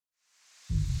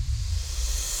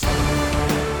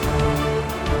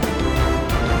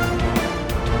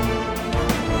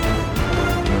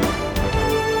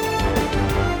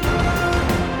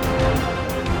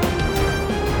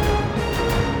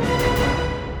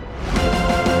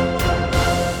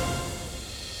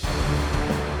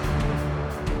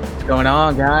Going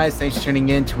on, guys? Thanks for tuning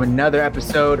in to another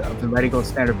episode of the Ready Gold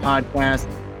Standard podcast.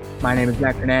 My name is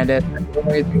Zach Hernandez. As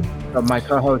always, my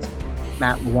co-host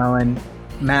Matt Llewellyn.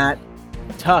 Matt,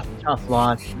 tough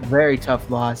loss, very tough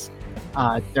loss.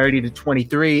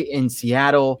 30-23 in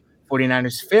Seattle.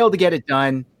 49ers failed to get it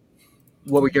done.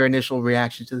 What were your initial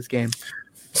reactions to this game?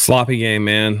 Sloppy game,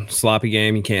 man. Sloppy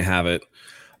game. You can't have it.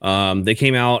 They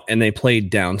came out and they played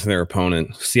down to their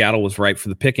opponent. Seattle was ripe for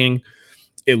the picking.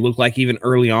 It looked like even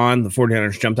early on, the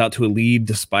 49ers jumped out to a lead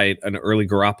despite an early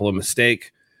Garoppolo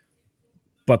mistake.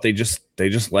 But they just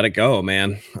let it go,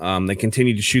 man. They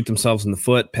continued to shoot themselves in the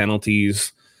foot,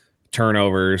 penalties,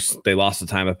 turnovers. They lost the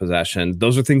time of possession.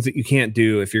 Those are things that you can't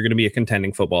do if you're going to be a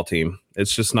contending football team.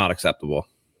 It's just not acceptable.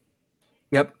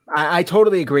 Yep, I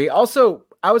totally agree. Also,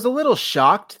 I was a little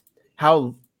shocked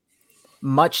how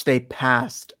much they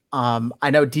passed.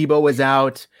 I know Debo was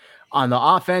out on the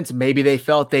offense. Maybe they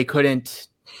felt they couldn't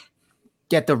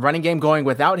get the running game going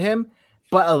without him,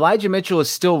 but Elijah Mitchell is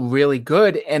still really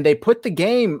good, and they put the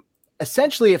game,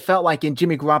 essentially it felt like, in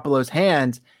Jimmy Garoppolo's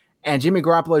hands, and Jimmy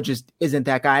Garoppolo just isn't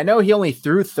that guy. I know he only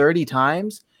threw 30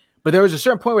 times, but there was a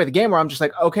certain point where the game where I'm just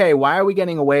like, okay, why are we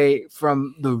getting away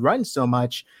from the run so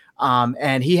much?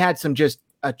 And he had some just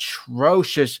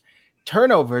atrocious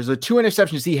turnovers. The 2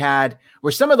 interceptions he had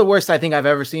were some of the worst I think I've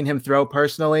ever seen him throw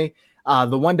personally.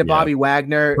 The one to Bobby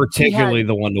Wagner. Particularly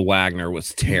the one to Wagner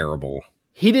was terrible.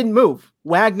 He didn't move.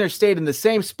 Wagner stayed in the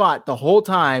same spot the whole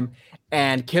time,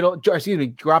 and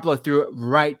Garoppolo threw it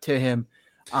right to him.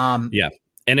 And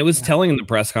it was telling in the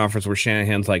press conference where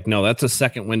Shanahan's like, no, that's a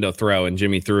second window throw, and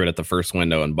Jimmy threw it at the first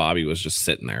window, and Bobby was just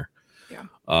sitting there. Yeah.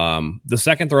 The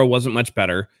second throw wasn't much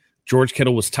better. George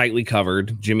Kittle was tightly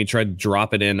covered. Jimmy tried to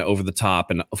drop it in over the top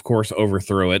and, of course,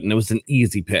 overthrew it, and it was an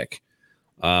easy pick.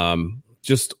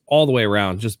 Just all the way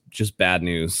around, just bad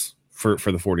news for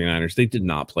the 49ers. They did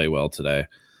not play well today.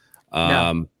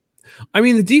 No. I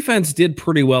mean, the defense did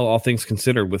pretty well, all things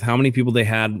considered, with how many people they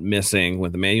had missing,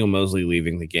 with Emmanuel Mosley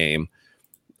leaving the game.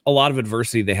 A lot of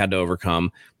adversity they had to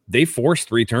overcome. They forced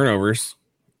 3 turnovers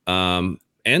and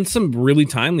some really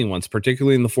timely ones,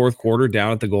 particularly in the fourth quarter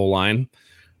down at the goal line.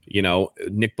 You know,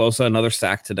 Nick Bosa, another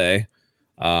sack today.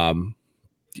 They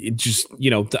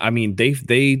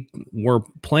were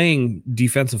playing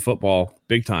defensive football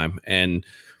big time, and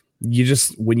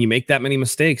when you make that many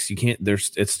mistakes, you can't.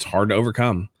 It's hard to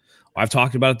overcome. I've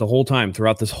talked about it the whole time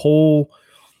throughout this whole,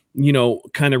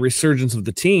 kind of resurgence of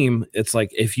the team. It's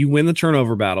like, if you win the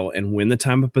turnover battle and win the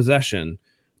time of possession,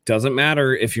 doesn't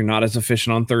matter if you're not as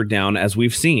efficient on third down as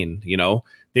we've seen.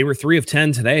 They were 3 of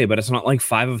 10 today, but it's not like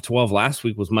 5 of 12 last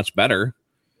week was much better.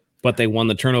 But they won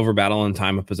the turnover battle in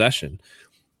time of possession.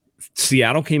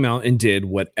 Seattle came out and did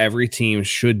what every team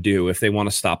should do if they want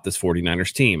to stop this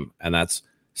 49ers team, and that's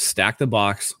stack the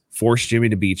box, force Jimmy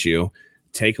to beat you,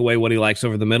 take away what he likes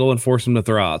over the middle, and force him to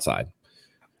throw outside.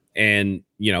 And,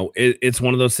 it's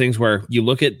one of those things where you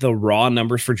look at the raw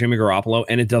numbers for Jimmy Garoppolo,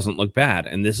 and it doesn't look bad.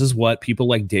 And this is what people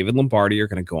like David Lombardi are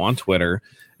going to go on Twitter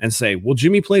and say, well,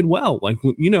 Jimmy played well. Like,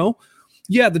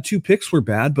 the 2 picks were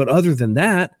bad, but other than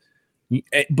that,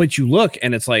 but you look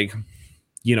and it's like,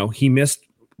 he missed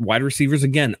wide receivers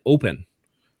again open.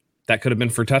 That could have been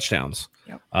for touchdowns.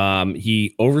 Yep.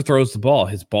 He overthrows the ball.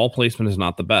 His ball placement is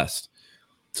not the best.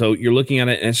 So you're looking at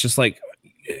it and it's just like,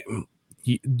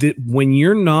 when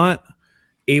you're not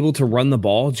able to run the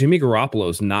ball, Jimmy Garoppolo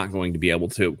is not going to be able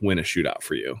to win a shootout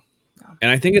for you. No.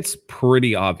 And I think it's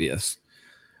pretty obvious.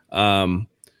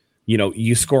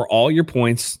 You score all your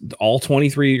points, all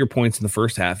 23 of your points in the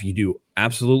first half. You do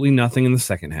absolutely nothing in the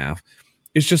second half.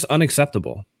 It's just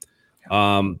unacceptable.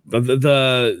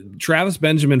 The Travis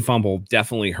Benjamin fumble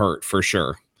definitely hurt for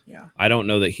sure. Yeah. I don't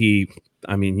know that you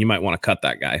might want to cut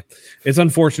that guy. It's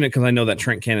unfortunate because I know that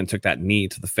Trent Cannon took that knee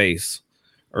to the face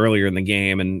earlier in the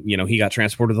game, and, he got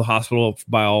transported to the hospital.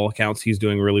 By all accounts, he's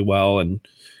doing really well, and,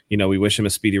 we wish him a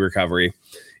speedy recovery.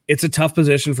 It's a tough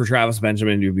position for Travis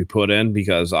Benjamin to be put in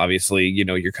because obviously,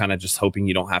 you're kind of just hoping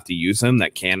you don't have to use him.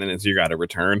 That Cannon is your guy to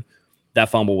return. That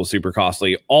fumble was super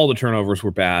costly. All the turnovers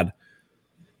were bad.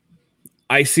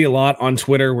 I see a lot on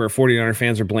Twitter where 49er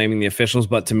fans are blaming the officials,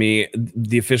 but to me,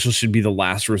 the officials should be the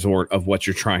last resort of what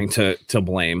you're trying to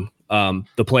blame.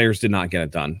 The players did not get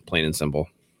it done, plain and simple.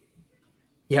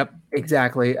 Yep,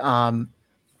 exactly.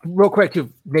 Real quick,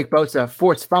 to Nick Bosa,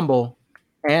 forced fumble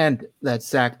and that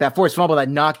sack. That forced fumble that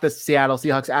knocked the Seattle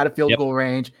Seahawks out of field goal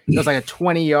range. It was like a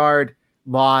 20-yard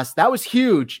loss. That was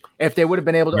huge. If they would have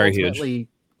been able to ultimately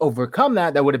overcome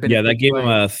that, that would have been that gave them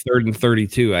a 3rd and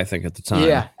 32, I think, at the time.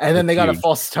 Yeah, and then they got a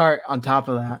false start on top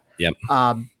of that. Yep.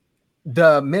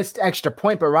 The missed extra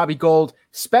point by Robbie Gould.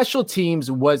 Special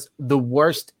teams was the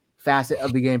worst facet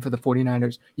of the game for the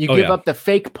 49ers. You give up the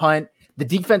fake punt. The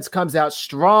defense comes out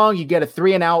strong. You get a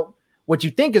 3-and-out, what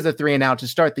you think is a 3-and-out to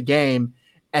start the game.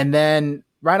 And then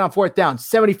right on fourth down,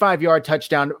 75-yard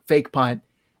touchdown fake punt.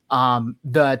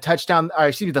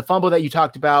 The fumble that you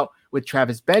talked about with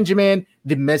Travis Benjamin,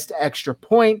 the missed extra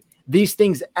point. These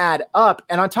things add up.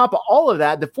 And on top of all of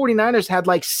that, the 49ers had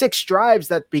like 6 drives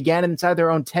that began inside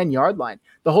their own 10-yard line.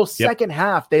 The whole second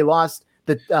half, they lost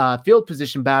the field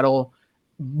position battle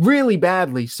really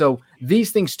badly. So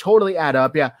these things totally add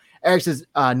up. Yeah. Eric says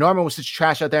Norman was such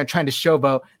trash out there and trying to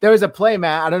showboat. There was a play,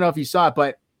 Matt. I don't know if you saw it,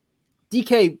 but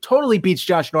DK totally beats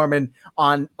Josh Norman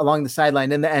along the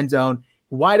sideline in the end zone,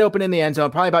 wide open in the end zone,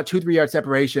 probably about 2-3 yard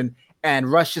separation.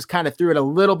 And Rush just kind of threw it a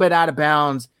little bit out of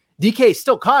bounds. DK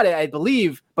still caught it, I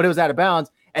believe, but it was out of bounds.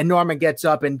 And Norman gets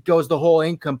up and goes the whole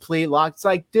incomplete lock. It's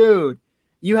like, dude,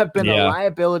 you have been a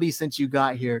liability since you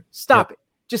got here. Stop it.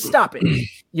 Just stop it.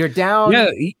 You're down.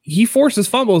 Yeah, he forces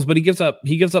fumbles, but he gives up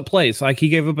plays. Like he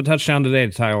gave up a touchdown today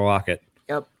to Tyler Lockett.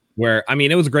 Yep. Where, I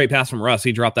mean, it was a great pass from Russ.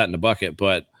 He dropped that in the bucket,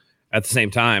 but at the same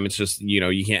time, it's just,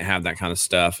 you can't have that kind of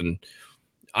stuff. And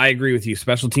I agree with you.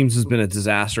 Special teams has been a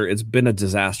disaster. It's been a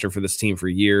disaster for this team for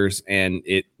years. And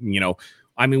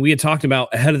we had talked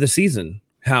about ahead of the season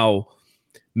how,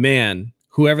 man,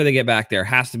 whoever they get back there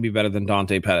has to be better than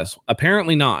Dante Pettis.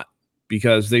 Apparently not,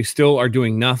 because they still are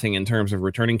doing nothing in terms of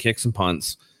returning kicks and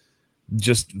punts.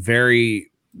 Just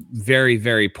very, very,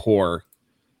 very poor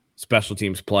special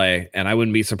teams play. And I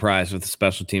wouldn't be surprised if the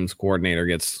special teams coordinator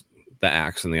gets the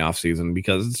axe in the offseason,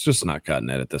 because it's just not cutting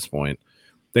it at this point.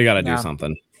 They got to do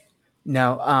something.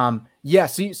 No.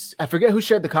 So I forget who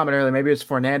shared the comment earlier. Maybe it was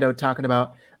Fernando talking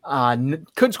about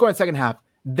couldn't score in the second half.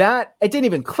 That it didn't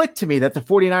even click to me that the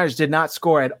 49ers did not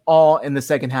score at all in the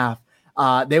second half.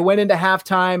 They went into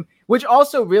halftime, which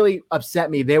also really upset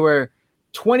me. They were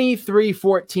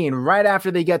 23-14 right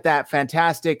after they get that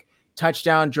fantastic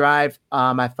touchdown drive.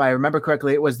 If I remember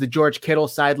correctly, it was the George Kittle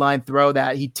sideline throw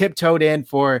that he tiptoed in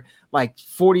for like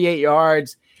 48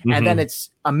 yards. Mm-hmm. And then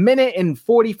it's a minute and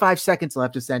 45 seconds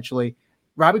left, essentially.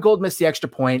 Robbie Gould missed the extra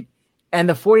point, and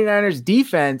the 49ers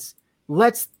defense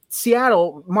lets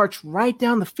Seattle march right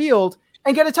down the field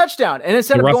and get a touchdown. And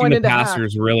instead of going into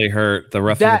passers really hurt. The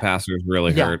roughing the passers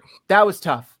really hurt. That was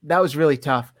tough. That was really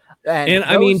tough. And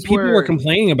I mean, people were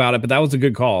complaining about it, but that was a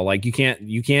good call. Like you can't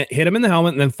hit him in the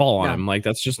helmet and then fall on him. Like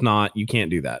that's just not, you can't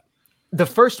do that. The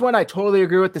first one, I totally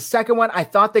agree with. The second one, I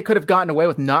thought they could have gotten away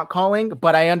with not calling,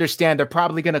 but I understand they're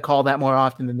probably going to call that more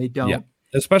often than they don't. Yeah.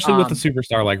 Especially with a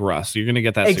superstar like Russ. You're going to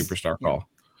get that superstar call.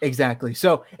 Exactly.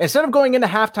 So instead of going into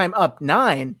halftime up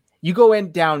 9, you go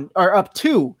in down or up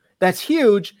 2. That's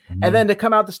huge. Mm-hmm. And then to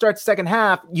come out to start the second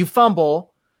half, you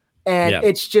fumble. And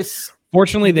it's just.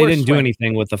 Fortunately, they didn't do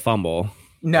anything with the fumble.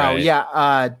 No,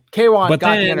 right? K-Wan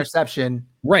got the interception.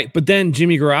 Right. But then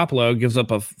Jimmy Garoppolo gives up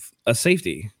a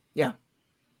safety. Yeah.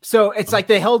 So it's like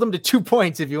they held him to 2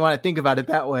 points, if you want to think about it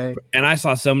that way. And I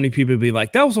saw so many people be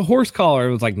like, that was a horse collar.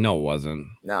 It was like, no, it wasn't.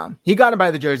 No, he got him by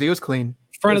the jersey. It was clean.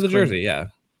 Front of the jersey, yeah.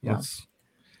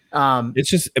 It's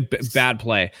just a bad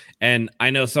play. And I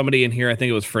know somebody in here, I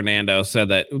think it was Fernando, said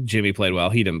that Jimmy played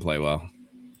well. He didn't play well.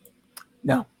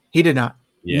 No, he did not.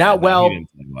 Yeah, not well. He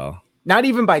didn't play well. Not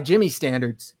even by Jimmy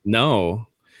standards. No.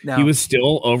 He was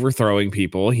still overthrowing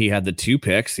people. He had the 2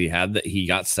 picks. He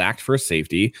got sacked for a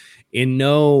safety. And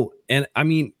I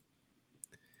mean,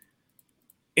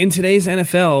 in today's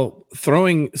NFL,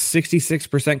 throwing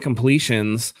 66%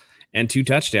 completions and 2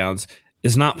 touchdowns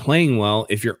is not playing well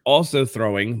if you're also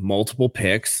throwing multiple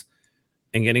picks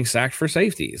and getting sacked for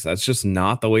safeties. That's just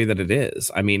not the way that it is.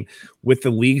 I mean, with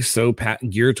the league so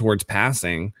geared towards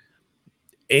passing,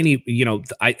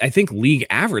 I think league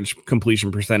average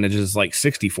completion percentage is like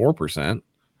 64%.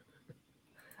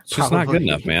 It's just not good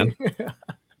enough, man.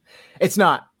 It's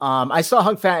not. I saw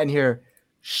Hunk Fat in here.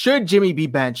 Should Jimmy be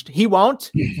benched? He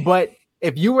won't. But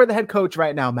if you were the head coach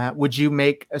right now, Matt, would you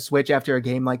make a switch after a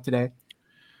game like today?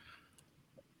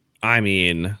 I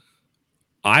mean,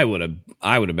 I would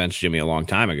have benched Jimmy a long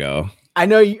time ago. I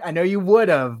know you would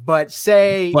have, but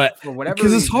for whatever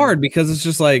because it's hard, because it's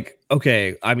just like,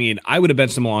 okay, I mean, I would have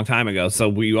benched him a long time ago, so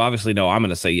we obviously know I'm going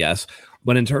to say yes.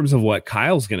 But in terms of what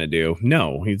Kyle's going to do,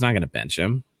 no, he's not going to bench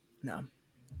him. No,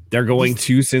 they're going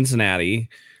to Cincinnati.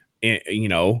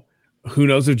 Who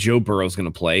knows if Joe Burrow's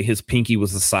going to play? His pinky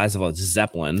was the size of a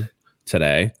Zeppelin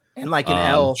today, and like an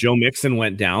L. Joe Mixon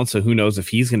went down, so who knows if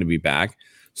he's going to be back.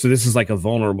 So this is like a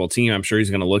vulnerable team. I'm sure he's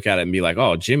going to look at it and be like,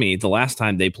 "Oh, Jimmy, the last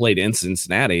time they played in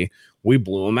Cincinnati, we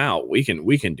blew them out. We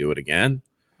can do it again."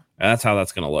 That's how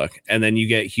that's going to look. And then you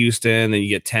get Houston, then you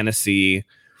get Tennessee.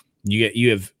 You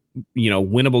have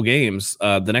winnable games.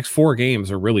 The next 4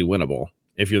 games are really winnable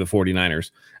if you're the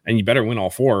 49ers, and you better win all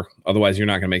 4. Otherwise, you're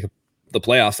not going to make the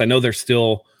playoffs. I know they're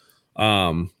still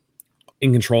in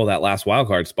control of that last wild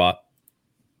card spot,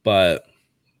 but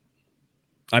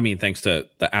I mean, thanks to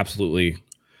the absolutely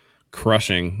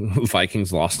crushing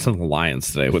Vikings loss to the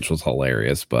Lions today, which was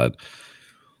hilarious. But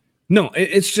no,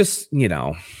 it's just,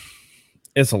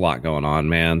 it's a lot going on,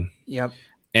 man. Yep.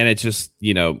 And it's just,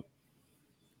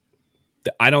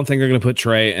 I don't think they're going to put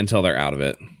Trey until they're out of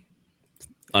it.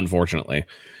 Unfortunately,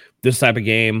 this type of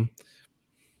game,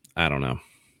 I don't know.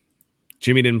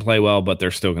 Jimmy didn't play well, but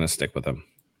they're still going to stick with him.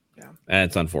 Yeah. And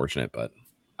it's unfortunate, but.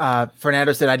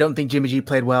 Fernando said, I don't think Jimmy G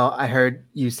played well. I heard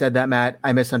you said that, Matt.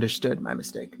 I misunderstood. My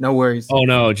mistake. No worries. Oh,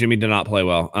 no. Jimmy did not play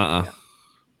well.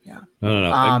 Yeah.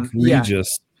 No.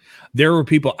 Egregious. Yeah. There were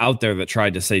people out there that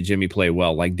tried to say Jimmy played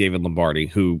well, like David Lombardi,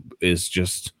 who is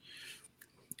just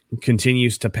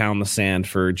continues to pound the sand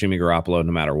for Jimmy Garoppolo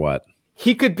no matter what.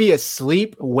 He could be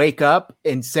asleep, wake up,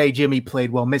 and say Jimmy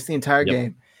played well, miss the entire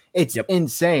game. It's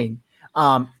insane.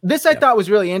 This I thought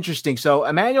was really interesting. So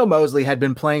Emmanuel Mosley had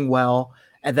been playing well,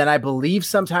 and then I believe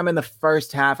sometime in the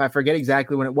first half, I forget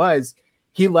exactly when it was,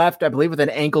 he left, I believe, with an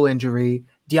ankle injury.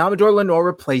 Deommodore Lenoir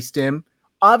replaced him.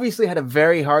 Obviously had a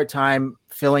very hard time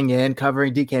filling in,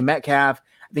 covering DK Metcalf.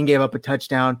 I think gave up a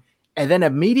touchdown. And then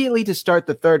immediately to start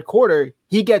the third quarter,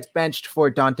 he gets benched for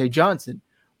Dante Johnson.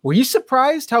 Were you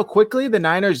surprised how quickly the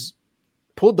Niners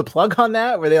pulled the plug on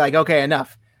that? Were they like, okay,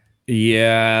 enough?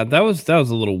 Yeah, that was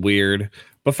a little weird.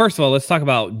 But first of all, let's talk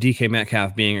about DK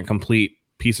Metcalf being a complete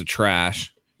piece of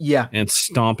trash. Yeah. And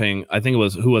stomping. I think it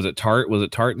was, who was it? Tart? Was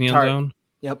it Tart in the end zone?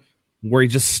 Yep. Where he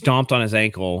just stomped on his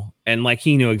ankle and like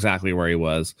he knew exactly where he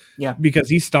was. Yeah. Because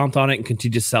he stomped on it and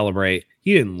continued to celebrate.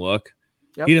 He didn't look.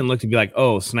 Yep. He didn't look to be like,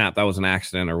 oh, snap, that was an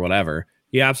accident or whatever.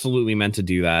 He absolutely meant to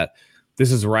do that.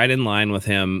 This is right in line with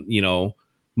him,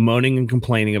 moaning and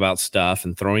complaining about stuff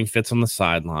and throwing fits on the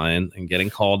sideline and getting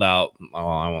called out. Oh,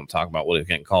 I won't talk about what he's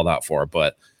getting called out for,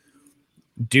 but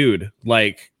dude,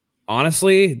 like,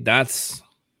 honestly, that's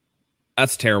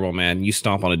terrible, man. You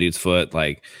stomp on a dude's foot,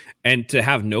 like, and to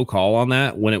have no call on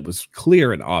that when it was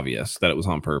clear and obvious that it was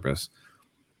on purpose.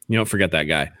 You don't forget that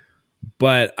guy.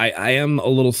 But I am a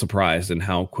little surprised in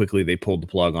how quickly they pulled the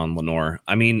plug on Lenoir.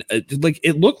 I mean,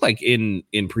 it looked like in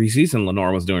preseason,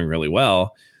 Lenoir was doing really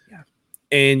well. Yeah.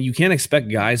 And you can't expect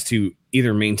guys to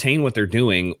either maintain what they're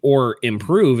doing or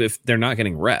improve if they're not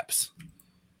getting reps.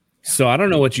 So I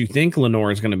don't know what you think Lenoir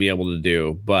is going to be able to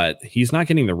do, but he's not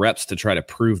getting the reps to try to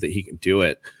prove that he can do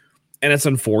it. And it's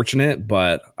unfortunate,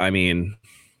 but I mean,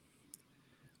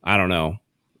 I don't know.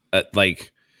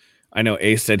 I know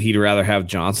Ace said he'd rather have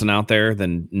Johnson out there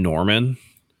than Norman,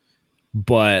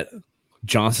 but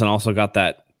Johnson also got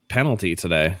that penalty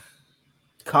today.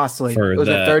 Costly. It was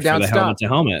a third down stop. Helmet to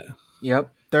helmet. Yep.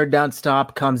 Third down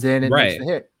stop, comes in and makes the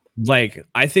hit. Like,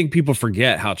 I think people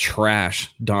forget how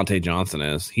trash Dante Johnson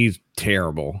is. He's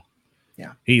terrible.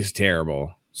 Yeah. He's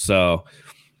terrible. So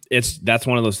that's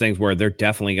one of those things where they're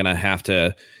definitely going to have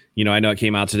to, I know it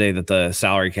came out today that the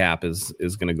salary cap is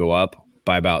going to go up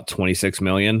by about $26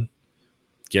 million.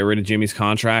 Get rid of Jimmy's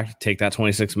contract, take that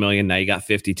 $26 million. Now you got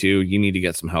 52. You need to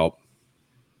get some help.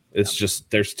 It's just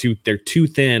they're too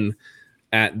thin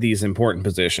at these important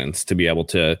positions to be able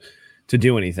to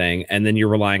do anything. And then you're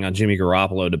relying on Jimmy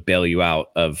Garoppolo to bail you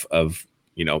out of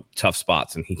tough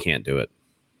spots, and he can't do it.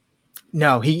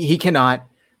 No, he cannot.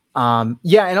 And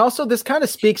also this kind of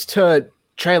speaks to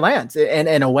Trey Lance. And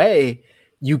in a way,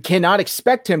 you cannot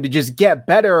expect him to just get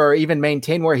better or even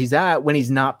maintain where he's at when he's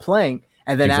not playing.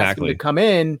 And then ask him to come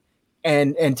in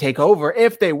and take over.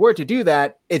 If they were to do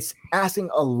that, it's asking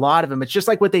a lot of him. It's just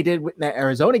like what they did in the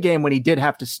Arizona game when he did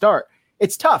have to start.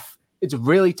 It's tough. It's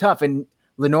really tough. And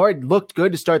Lenoir looked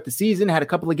good to start the season, had a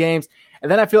couple of games.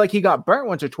 And then I feel like he got burnt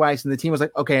once or twice. And the team was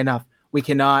like, okay, enough. We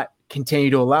cannot continue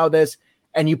to allow this.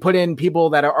 And you put in people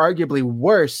that are arguably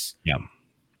worse. Yeah.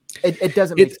 It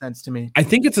doesn't make sense to me. I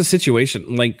think it's a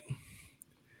situation like,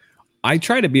 I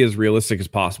try to be as realistic as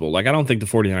possible. Like, I don't think the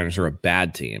 49ers are a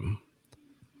bad team,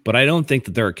 but I don't think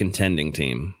that they're a contending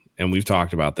team. And we've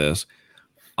talked about this.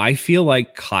 I feel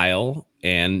like Kyle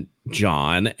and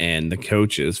John and the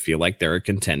coaches feel like they're a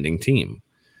contending team.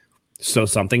 So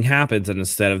something happens, and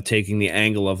instead of taking the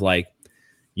angle of like,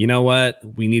 you know what,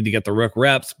 we need to get the rook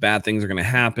reps, bad things are going to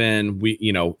happen.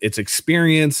 It's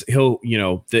experience. He'll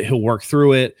work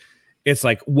through it. It's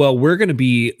like, well, we're going to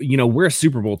be, we're a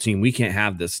Super Bowl team. We can't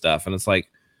have this stuff. And it's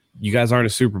like, you guys aren't a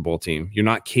Super Bowl team. You're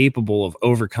not capable of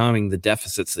overcoming the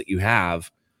deficits that you have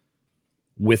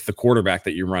with the quarterback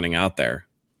that you're running out there.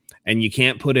 And you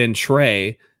can't put in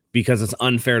Trey because it's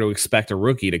unfair to expect a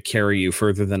rookie to carry you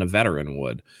further than a veteran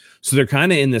would. So they're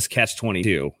kind of in this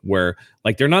catch-22 where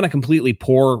like they're not a completely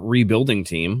poor rebuilding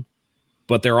team,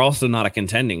 but they're also not a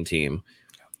contending team.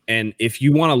 And if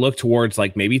you want to look towards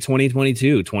like maybe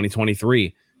 2022,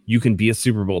 2023, you can be a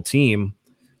Super Bowl team.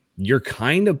 You're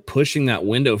kind of pushing that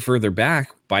window further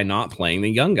back by not playing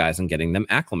the young guys and getting them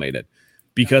acclimated.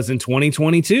 Because in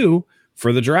 2022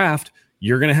 for the draft,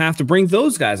 you're going to have to bring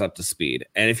those guys up to speed.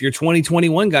 And if your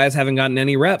 2021 guys haven't gotten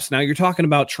any reps, now you're talking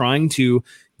about trying to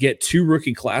get 2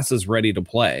 rookie classes ready to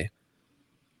play.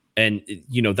 And,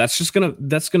 you know, that's going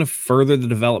to further the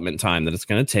development time that it's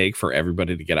going to take for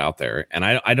everybody to get out there. And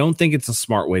I don't think it's a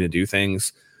smart way to do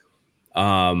things.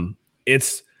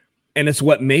 It's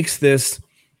what makes this,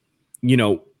 you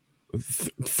know,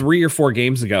 3 or 4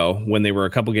 games ago when they were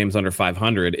a couple games under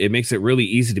 500, it makes it really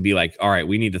easy to be like, all right,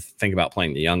 we need to think about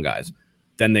playing the young guys.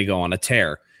 Then they go on a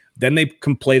tear. Then they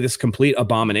can play this complete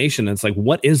abomination. And it's like,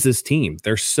 what is this team?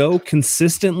 They're so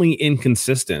consistently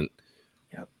inconsistent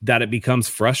that it becomes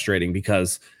frustrating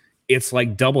because it's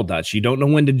like double dutch. You don't know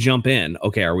when to jump in.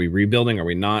 Okay, are we rebuilding? Are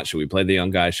we not? Should we play the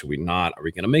young guys? Should we not? Are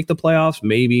we going to make the playoffs?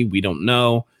 Maybe. We don't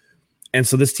know. And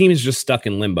so this team is just stuck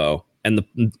in limbo. And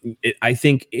I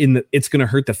think it's going to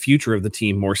hurt the future of the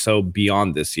team more so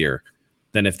beyond this year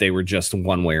than if they were just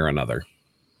one way or another.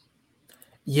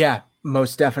 Yeah,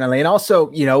 most definitely. And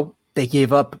also, you know, they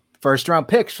gave up first-round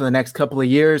picks for the next couple of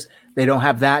years. They don't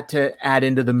have that to add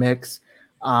into the mix.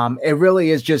 It really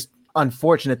is just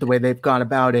unfortunate the way they've gone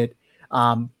about it.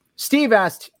 Steve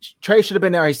asked, Trey should have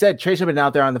been there. He said Trey should have been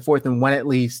out there on the 4th and 1 at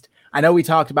least. I know we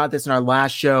talked about this in our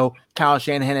last show. Kyle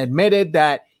Shanahan admitted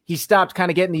that he stopped kind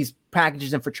of getting these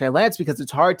packages in for Trey Lance because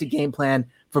it's hard to game plan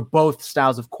for both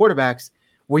styles of quarterbacks.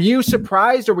 Were you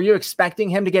surprised or were you expecting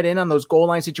him to get in on those goal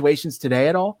line situations today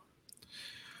at all?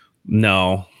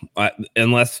 No,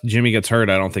 unless Jimmy gets hurt,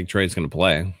 I don't think Trey's going to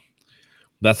play.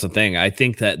 That's the thing. I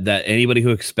think that anybody who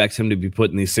expects him to be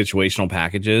put in these situational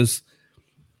packages,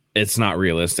 it's not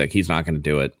realistic. He's not going to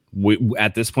do it.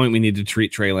 At this point, we need to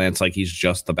treat Trey Lance like he's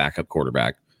just the backup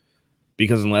quarterback.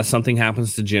 Because unless something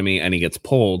happens to Jimmy and he gets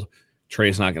pulled,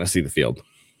 Trey's not going to see the field.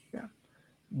 Yeah.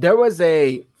 There was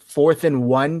a 4th and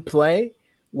 1 play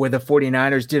where the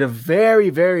 49ers did a very,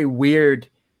 very weird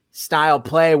style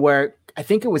play where I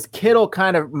think it was Kittle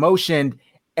kind of motioned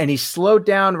and he slowed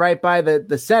down right by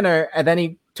the center, and then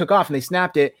he took off and they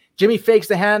snapped it. Jimmy fakes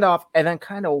the handoff and then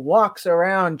kind of walks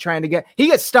around trying to he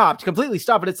gets stopped, completely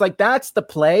stopped. But it's like, that's the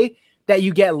play that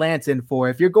you get Lance in for.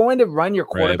 If you're going to run your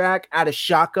quarterback out of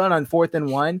shotgun on 4th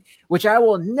and 1, which I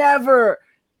will never,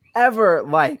 ever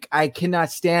like. I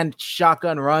cannot stand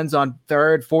shotgun runs on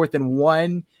 3rd, 4th and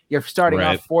 1. You're starting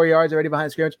off 4 yards already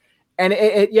behind scrimmage. And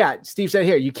Steve said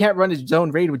here, you can't run his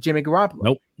zone read with Jimmy Garoppolo.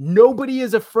 Nope. Nobody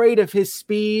is afraid of his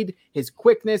speed, his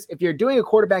quickness. If you're doing a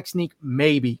quarterback sneak,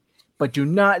 maybe, but do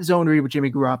not zone read with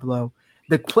Jimmy Garoppolo.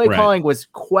 The play calling was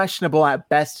questionable at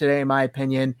best today, in my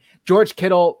opinion. George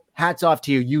Kittle, hats off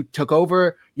to you. You took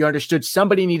over. You understood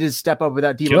somebody needed to step up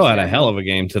without Deebo. Kittle had a hell of a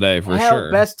game today for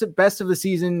sure. Best of the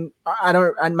season.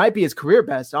 It might be his career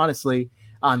best, honestly.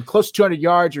 Close to 200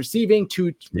 yards receiving,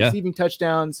 2 receiving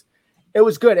touchdowns. It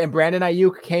was good. And Brandon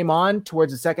Ayuk came on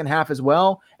towards the second half as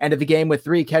well. Ended the game with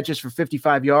 3 catches for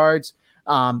 55 yards.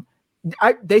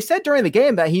 They said during the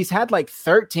game that he's had like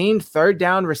 13 third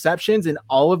down receptions and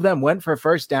all of them went for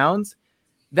first downs.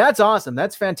 That's awesome.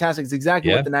 That's fantastic. It's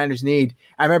exactly what the Niners need.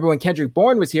 I remember when Kendrick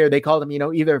Bourne was here, they called him,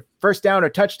 either first down or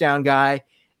touchdown guy.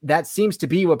 That seems to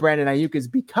be what Brandon Ayuk is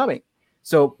becoming.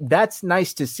 So that's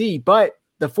nice to see. But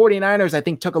the 49ers, I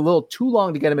think, took a little too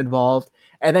long to get him involved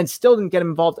and then still didn't get him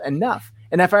involved enough.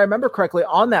 And if I remember correctly,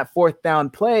 on that 4th down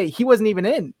play, he wasn't even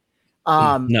in.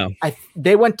 No.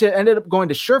 They ended up going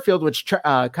to Sherfield, which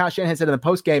Kyle Shanahan said in the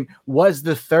postgame was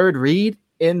the 3rd read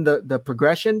in the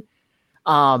progression.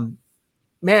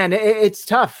 Man, it's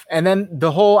tough. And then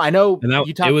the whole, I know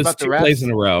you talked about the refs. 2 plays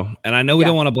in a row. And I know we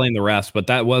don't want to blame the refs, but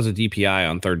that was a DPI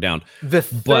on 3rd down. The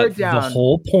third down. The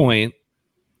whole point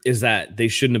is that they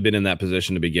shouldn't have been in that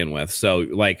position to begin with. So,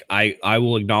 like, I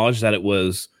will acknowledge that it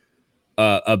was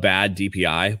a bad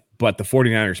DPI, but the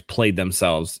 49ers played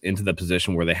themselves into the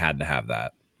position where they had to have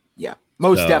that. Yeah,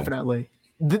 most definitely.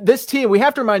 This team, we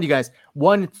have to remind you guys,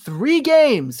 won 3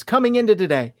 games coming into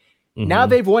today. Mm-hmm. Now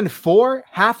they've won 4.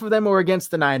 Half of them were against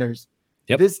the Niners.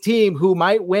 Yep. This team, who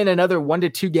might win another 1 to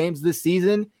 2 games this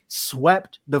season,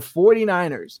 swept the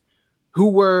 49ers, who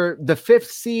were the 5th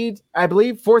seed, I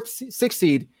believe, 4th, 6th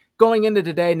seed going into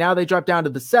today. Now they drop down to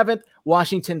the 7th.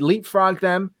 Washington leapfrogged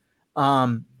them.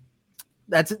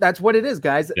 That's what it is,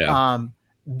 guys. Yeah.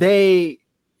 They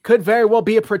could very well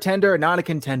be a pretender or not a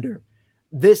contender.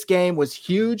 This game was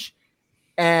huge.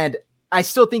 And I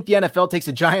still think the NFL takes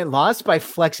a giant loss by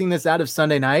flexing this out of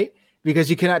Sunday night, because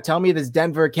you cannot tell me this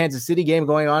Denver Kansas City game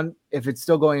going on, if it's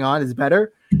still going on, is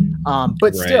better.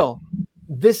 But still,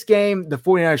 this game, the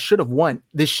 49ers should have won.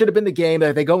 This should have been the game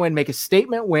that they go in, make a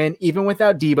statement win, even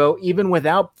without Debo, even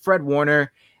without Fred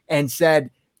Warner, and said,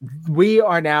 we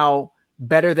are now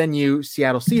better than you,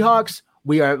 Seattle Seahawks.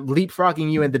 We are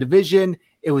leapfrogging you in the division.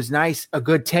 It was nice. A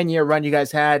good 10-year run you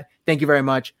guys had. Thank you very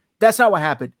much. That's not what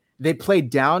happened. They played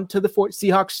down to the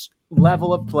Seahawks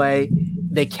level of play.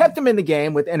 They kept them in the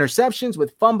game with interceptions,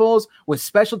 with fumbles, with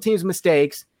special teams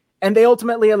mistakes, and they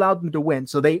ultimately allowed them to win.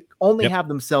 So they only have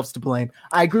themselves to blame.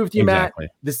 I agree with you, exactly.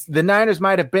 Matt. The Niners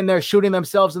might have been there shooting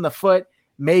themselves in the foot.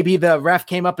 Maybe the ref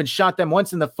came up and shot them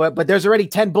once in the foot, but there's already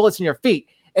 10 bullets in your feet.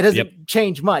 It doesn't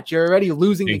change much. You're already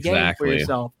losing the game for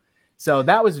yourself. So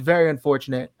that was very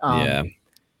unfortunate.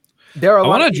 There are I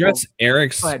want to address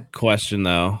Eric's question,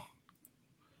 though.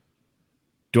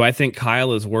 Do I think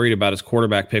Kyle is worried about his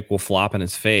quarterback pick will flop in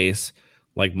his face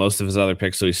like most of his other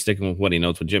picks, so he's sticking with what he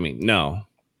knows with Jimmy? No.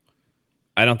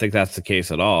 I don't think that's the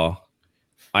case at all.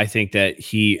 I think that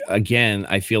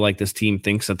I feel like this team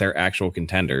thinks that they're actual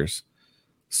contenders.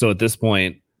 So at this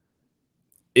point,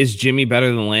 is Jimmy better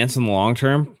than Lance in the long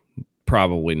term?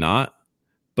 Probably not.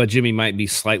 But Jimmy might be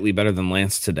slightly better than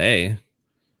Lance today.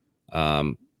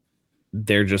 They're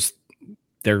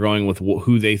going with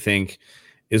who they think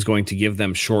is going to give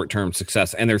them short-term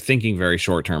success. And they're thinking very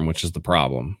short-term, which is the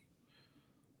problem.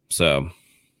 So,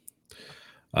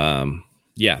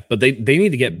 but they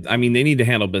need to they need to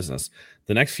handle business.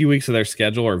 The next few weeks of their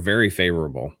schedule are very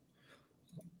favorable.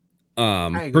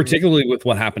 Particularly with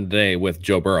what happened today with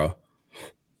Joe Burrow.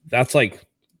 That's like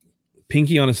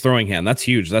pinky on his throwing hand. That's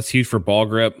huge. That's huge for ball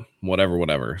grip,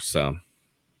 whatever. So,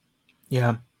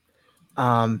 yeah.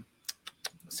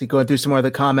 See, going through some more of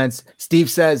the comments. Steve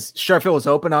says Sherfield was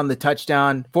open on the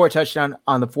touchdown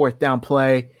on the fourth down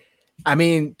play. I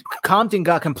mean, Compton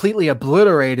got completely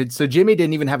obliterated, so Jimmy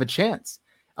didn't even have a chance.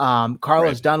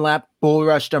 Carlos Dunlap bull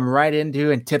rushed him right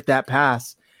into and tipped that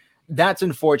pass. That's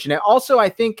unfortunate. Also, I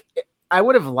think I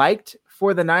would have liked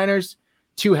for the Niners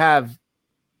to have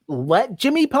let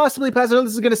Jimmy possibly pass. I know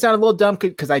this is going to sound a little dumb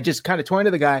because I just kind of tore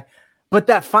into the guy. But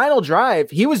that final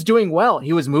drive, he was doing well.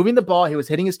 He was moving the ball. He was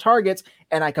hitting his targets.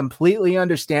 And I completely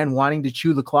understand wanting to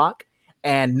chew the clock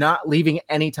and not leaving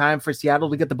any time for Seattle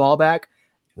to get the ball back,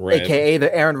 a.k.a.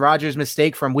 the Aaron Rodgers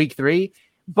mistake from week 3.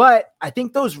 But I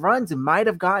think those runs might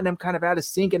have gotten him kind of out of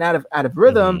sync and out of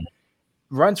rhythm.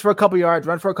 Runs for a couple yards.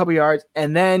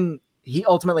 And then he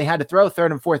ultimately had to throw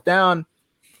third and fourth down,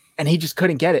 and he just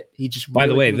couldn't get it. By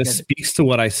the way, this speaks to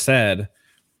what I said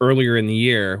earlier in the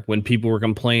year when people were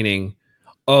complaining,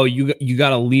 oh, you got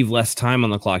to leave less time on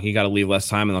the clock. You got to leave less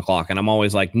time on the clock. And I'm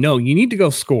always like, no, you need to go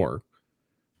score.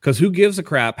 Because who gives a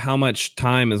crap how much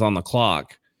time is on the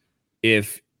clock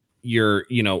if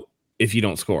if you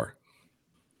don't score?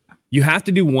 You have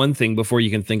to do one thing before you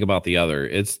can think about the other.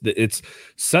 It's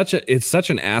such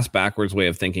an ass backwards way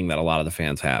of thinking that a lot of the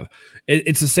fans have.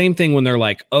 It's the same thing when they're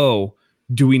like, oh,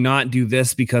 do we not do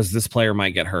this because this player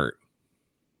might get hurt?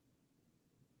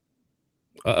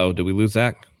 Uh-oh, did we lose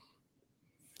Zach?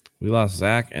 We lost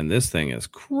Zach, and this thing is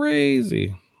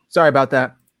crazy. Sorry about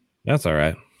that. That's all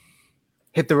right.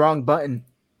 Hit the wrong button.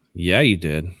 Yeah, you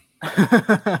did.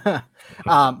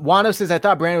 Wano says, I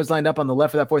thought Brandon was lined up on the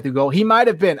left for that fourth goal. He might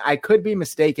have been. I could be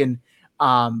mistaken.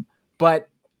 But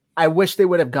I wish they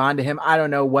would have gone to him. I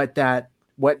don't know what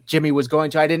Jimmy was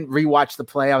going to. I didn't rewatch the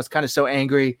play. I was kind of so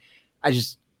angry. I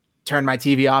just turned my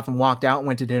TV off and walked out and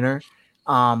went to dinner.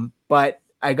 But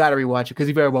I got to rewatch it because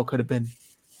he very well could have been.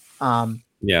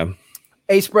 Yeah.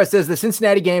 Ace Press says the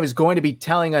Cincinnati game is going to be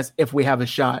telling us if we have a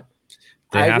shot.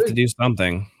 They have to do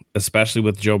something, especially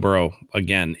with Joe Burrow,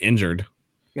 again, injured.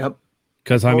 Yep.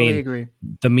 Because, totally agree.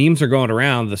 The memes are going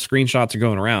around. The screenshots are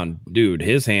going around. Dude,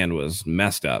 his hand was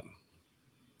messed up.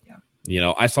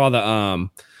 Yeah. I saw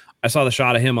the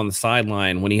shot of him on the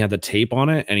sideline when he had the tape on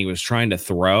it and he was trying to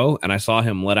throw, and I saw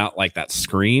him let out like that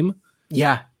scream.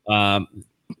 Yeah.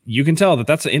 You can tell that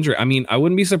that's an injury. I mean, I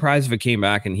wouldn't be surprised if it came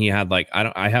back and he had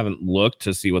I haven't looked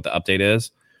to see what the update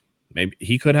is. Maybe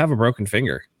he could have a broken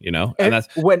finger, and that's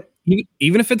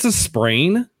even if it's a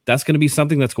sprain, that's going to be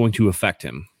something that's going to affect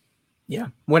him. Yeah.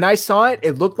 When I saw it,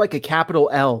 it looked like a capital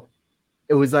L.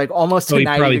 It was like almost so he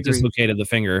probably dislocated the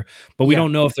finger, but we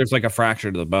don't know if there's like a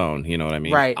fracture to the bone. You know what I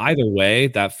mean? Right. Either way,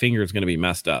 that finger is going to be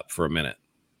messed up for a minute.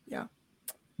 Yeah.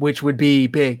 Which would be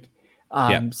big.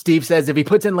 Steve says if he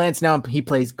puts in Lance now, he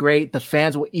plays great. The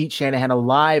fans will eat Shanahan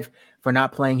alive for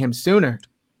not playing him sooner.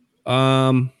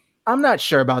 I'm not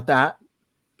sure about that.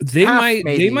 They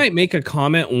might make a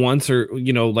comment once or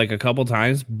like a couple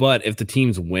times, but if the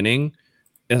team's winning,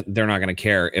 they're not going to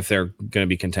care if they're going to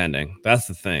be contending. That's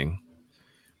the thing.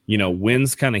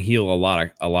 Wins kind of heal a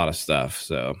lot of stuff.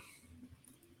 So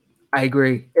I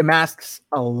agree. It masks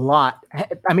a lot.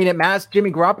 I mean, it masked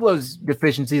Jimmy Garoppolo's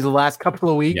deficiencies the last couple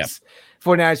of weeks.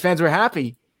 Yep. 49ers fans were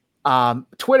happy.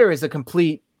 Twitter is a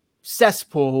complete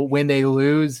cesspool when they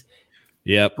lose.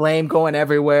 Yep. Blame going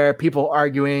everywhere. People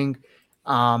arguing.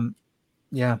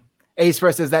 Yeah. Ace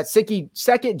First says that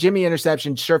second Jimmy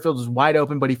interception, Sherfield was wide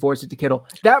open, but he forced it to Kittle.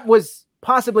 That was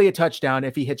possibly a touchdown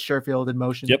if he hit Sherfield in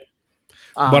motion. Yep.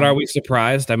 But are we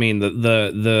surprised? I mean,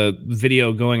 the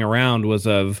video going around was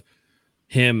of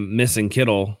him missing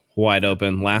Kittle wide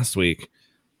open last week.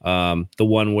 The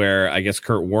one where I guess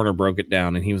Kurt Warner broke it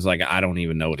down and he was like, I don't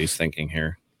even know what he's thinking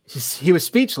here. He was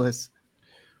speechless.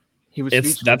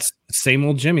 That's same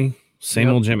old Jimmy.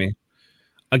 Old Jimmy.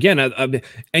 Again,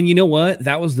 and you know what?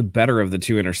 That was the better of the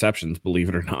two interceptions, believe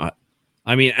it or not.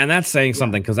 I mean, and that's saying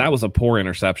something because that was a poor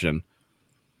interception.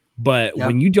 But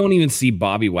when you don't even see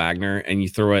Bobby Wagner and you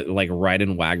throw it like right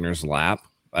in Wagner's lap,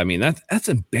 I mean, that's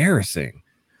embarrassing.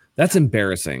 That's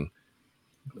embarrassing.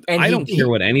 And I don't care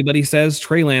what anybody says.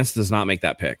 Trey Lance does not make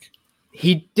that pick.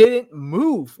 He didn't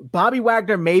move. Bobby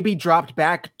Wagner maybe dropped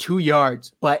back 2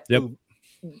 yards, but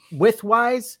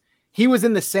width-wise, he was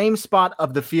in the same spot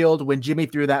of the field when Jimmy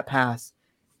threw that pass.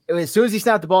 As soon as he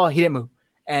snapped the ball, he didn't move,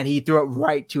 and he threw it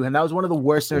right to him. That was one of the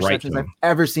worst interceptions I've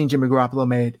ever seen Jimmy Garoppolo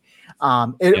made.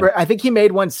 I think he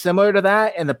made one similar to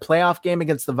that in the playoff game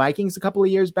against the Vikings a couple of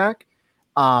years back.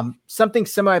 Something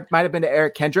similar might have been to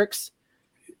Eric Kendricks,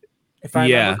 if I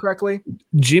remember correctly.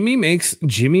 Jimmy makes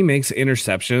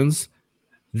interceptions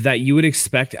that you would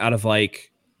expect out of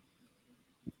like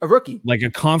a rookie, like a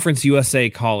Conference USA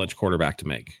college quarterback to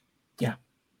make. Yeah.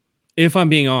 If I'm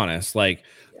being honest,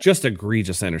 just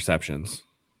egregious interceptions.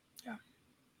 Yeah.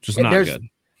 Just not good.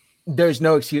 There's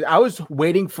no excuse. I was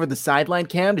waiting for the sideline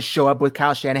cam to show up with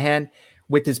Kyle Shanahan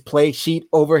with his play sheet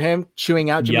over him, chewing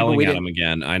out Jimmy. Yelling at him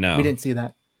again. I know. We didn't see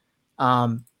that.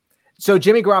 So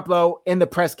Jimmy Garoppolo in the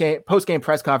post-game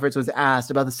press conference was asked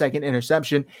about the second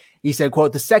interception. He said,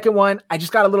 quote, "The second one, I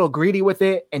just got a little greedy with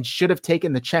it and should have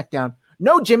taken the check down."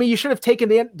 No, Jimmy, you should have taken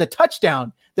the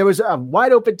touchdown. There was a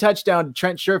wide open touchdown to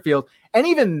Trent Sherfield. And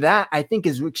even that, I think,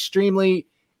 is extremely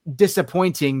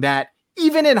disappointing that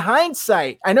even in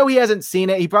hindsight, I know he hasn't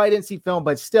seen it. He probably didn't see film,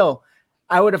 but still,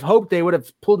 I would have hoped they would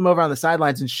have pulled him over on the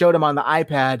sidelines and showed him on the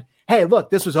iPad, hey,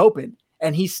 look, this was open.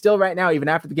 And he's still right now, even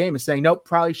after the game, is saying, nope,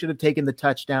 probably should have taken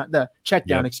the check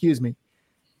down, excuse me.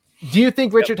 Do you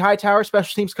think Richard Hightower,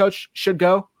 special teams coach, should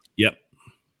go? Yep.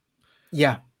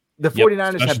 Yeah. The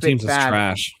 49ers have been bad.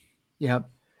 Trash. Yep.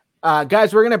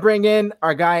 Guys, we're going to bring in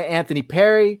our guy, Anthony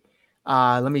Perry.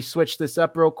 Let me switch this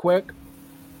up real quick.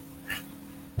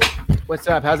 What's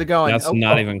up? How's it going? That's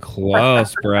not even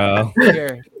close, bro.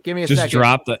 Here, give me a second. Just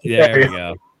drop the. There we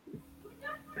go.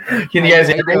 Can you guys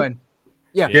hear me? Doing?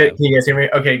 Yeah. Good. Can you guys hear me?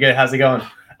 Okay, good. How's it going?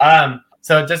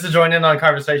 So just to join in on the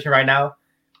conversation right now,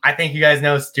 I think you guys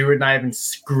know Stuart and I have been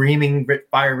screaming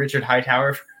fire Richard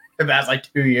Hightower for the past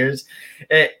 2 years.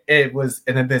 It was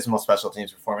an abysmal special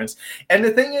teams performance. And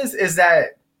the thing is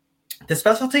that the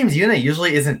special teams unit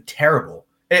usually isn't terrible.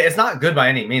 It's not good by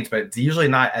any means, but it's usually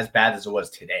not as bad as it was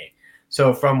today.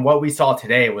 So from what we saw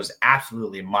today, it was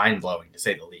absolutely mind-blowing, to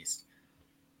say the least.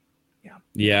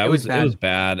 Yeah, it was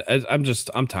bad.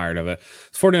 I'm tired of it.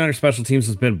 49ers special teams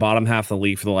has been bottom half of the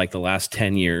league for the last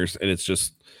 10 years. And it's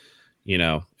just,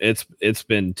 it's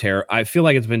been terrible. I feel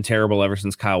like it's been terrible ever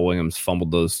since Kyle Williams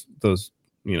fumbled those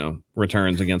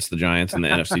returns against the Giants in the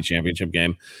NFC Championship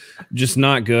game. Just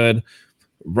not good.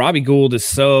 Robbie Gould is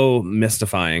so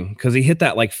mystifying because he hit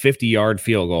that 50-yard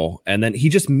field goal and then he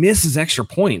just misses extra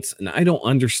points. And I don't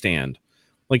understand.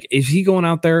 Is he going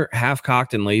out there half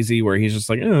cocked and lazy where he's just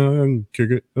like, oh, I can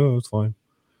kick it. Oh, it's fine.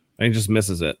 And he just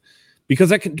misses it because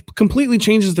that completely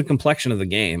changes the complexion of the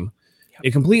game. Yep.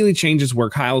 It completely changes where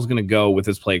Kyle's going to go with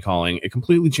his play calling. It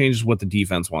completely changes what the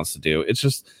defense wants to do. It's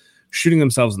just shooting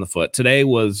themselves in the foot. Today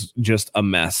was just a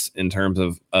mess in terms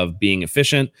of being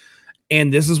efficient.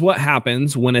 And this is what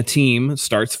happens when a team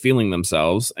starts feeling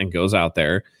themselves and goes out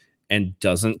there and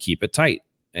doesn't keep it tight.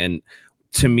 And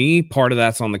to me, part of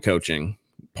that's on the coaching.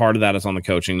 Part of that is on the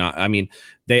coaching.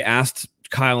 They asked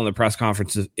Kyle in the press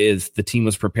conference if the team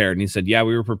was prepared. And he said, yeah,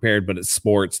 we were prepared, but it's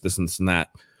sports, this and that.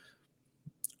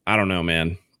 I don't know,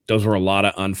 man. Those were a lot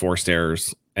of unforced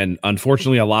errors. And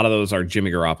unfortunately, a lot of those are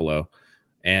Jimmy Garoppolo.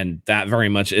 And that very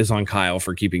much is on Kyle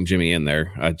for keeping Jimmy in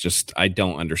there. I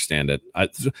don't understand it.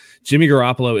 Jimmy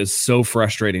Garoppolo is so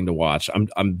frustrating to watch.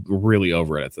 I'm really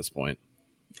over it at this point.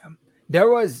 There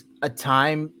was a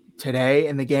time today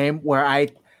in the game where I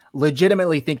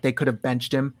legitimately think they could have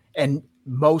benched him. And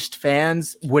most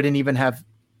fans wouldn't even have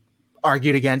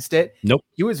argued against it. Nope.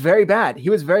 He was very bad. He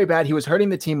was very bad. He was hurting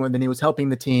the team more than he was helping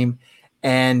the team.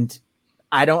 And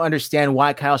I don't understand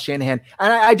why Kyle Shanahan,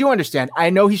 and I do understand. I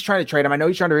know he's trying to trade him. I know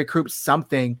he's trying to recruit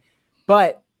something,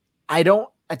 but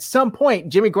at some point,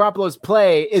 Jimmy Garoppolo's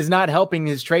play is not helping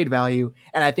his trade value.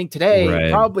 And I think today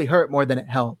it probably hurt more than it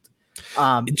helped.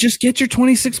 Just get your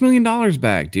 $26 million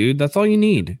back, dude. That's all you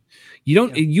need.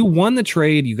 You won the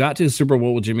trade. You got to the Super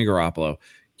Bowl with Jimmy Garoppolo.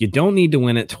 You don't need to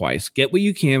win it twice. Get what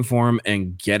you can for him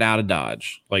and get out of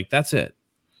Dodge. Like, that's it.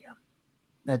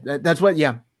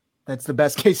 Yeah. That's the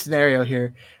best case scenario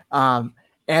here.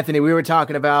 Anthony, we were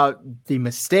talking about the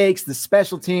mistakes, the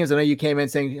special teams. I know you came in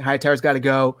saying Hightower's got to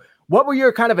go. What were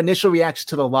your kind of initial reactions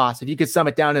to the loss? If you could sum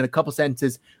it down in a couple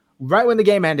sentences, right when the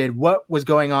game ended, what was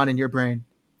going on in your brain?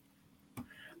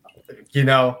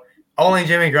 Only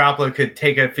Jimmy Garoppolo could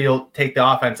take the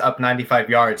offense up 95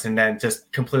 yards and then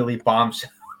just completely bomb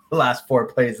the last 4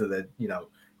 plays of the,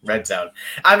 red zone.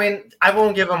 I mean, I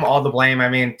won't give him all the blame. I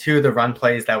mean, 2 of the run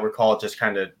plays that were called just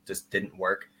didn't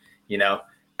work,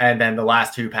 and then the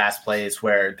last 2 pass plays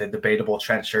where the debatable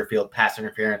Trent Sherfield pass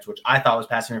interference, which I thought was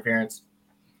pass interference.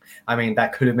 I mean,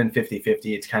 that could have been 50-50.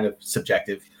 It's kind of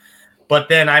subjective. But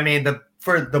then, I mean,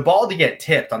 for the ball to get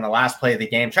tipped on the last play of the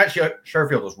game, Trent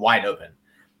Sherfield was wide open.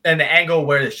 And the angle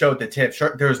where it showed the tip,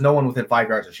 there was no one within 5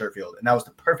 yards of Sherfield. And that was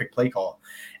the perfect play call.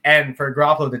 And for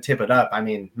Garoppolo to tip it up, I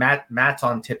mean, Matt's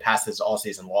on tip passes all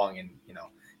season long. And,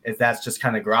 if that's just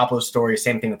kind of Garoppolo's story,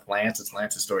 same thing with Lance. It's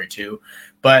Lance's story too.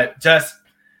 But just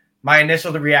my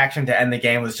initial reaction to end the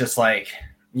game was just like,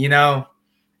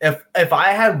 if I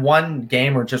had one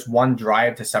game or just one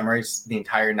drive to summarize the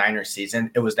entire Niners season,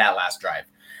 it was that last drive.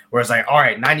 Where it's like, all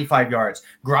right, 95 yards.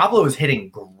 Garoppolo was hitting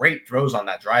great throws on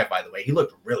that drive, by the way. He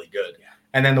looked really good. Yeah.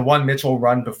 And then the one Mitchell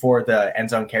run before the end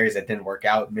zone carries that didn't work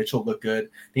out, Mitchell looked good.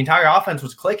 The entire offense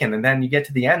was clicking. And then you get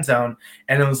to the end zone,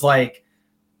 and it was like,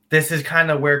 this is kind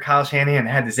of where Kyle Shanahan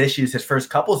had his issues his first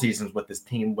couple seasons with this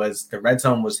team. Was the red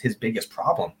zone was his biggest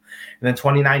problem. And then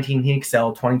 2019, he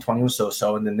excelled. 2020 was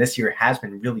so-so. And then this year has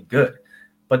been really good.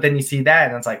 But then you see that,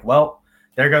 and it's like, well,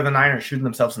 there go the Niners shooting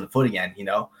themselves in the foot again,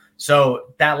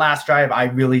 So that last drive, I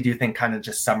really do think kind of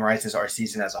just summarizes our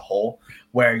season as a whole,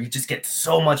 where you just get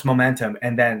so much momentum,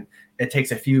 and then it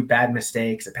takes a few bad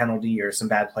mistakes, a penalty or some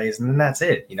bad plays, and then that's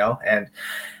it, And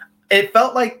it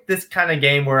felt like this kind of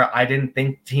game where I didn't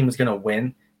think the team was going to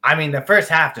win. I mean, the first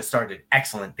half just started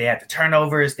excellent. They had the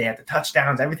turnovers, they had the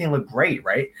touchdowns, everything looked great,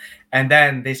 right? And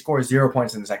then they scored 0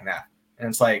 points in the second half. And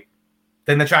it's like,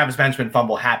 then the Travis Benjamin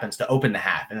fumble happens to open the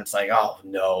half. And it's like, oh,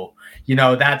 no.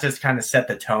 That just kind of set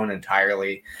the tone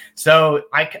entirely. So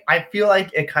I feel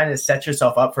like it kind of sets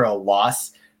yourself up for a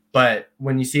loss. But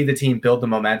when you see the team build the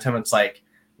momentum, it's like,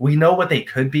 we know what they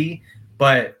could be,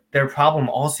 but their problem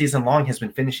all season long has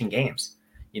been finishing games.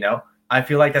 I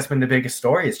feel like that's been the biggest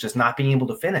story, is just not being able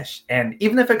to finish. And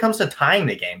even if it comes to tying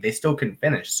the game, they still couldn't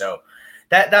finish. So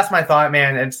that's my thought,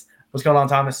 man. It's what's going on,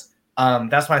 Thomas?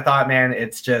 That's my thought, man.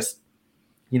 It's just,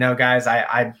 guys,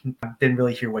 I didn't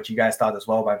really hear what you guys thought as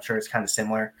well, but I'm sure it's kind of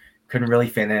similar. Couldn't really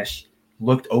finish,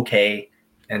 looked okay,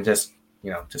 and just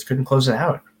couldn't close it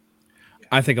out.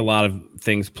 I think a lot of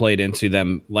things played into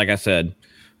them. Like I said,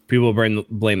 people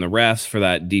blame the refs for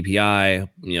that DPI.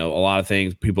 A lot of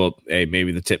things. People, hey,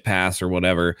 maybe the tip pass or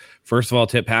whatever. First of all,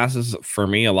 tip passes for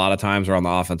me a lot of times are on the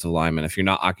offensive lineman. If you're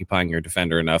not occupying your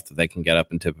defender enough that they can get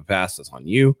up and tip a pass, that's on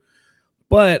you.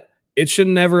 But it should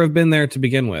never have been there to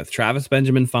begin with. Travis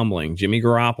Benjamin fumbling, Jimmy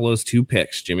Garoppolo's 2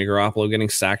 picks, Jimmy Garoppolo getting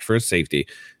sacked for his safety.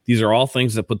 These are all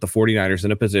things that put the 49ers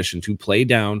in a position to play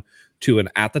down to an,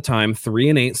 at the time,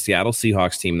 3-8 Seattle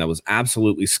Seahawks team that was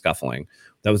absolutely scuffling,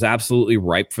 that was absolutely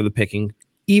ripe for the picking,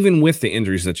 even with the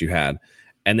injuries that you had.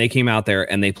 And they came out there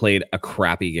and they played a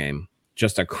crappy game,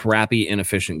 just a crappy,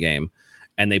 inefficient game.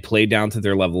 And they played down to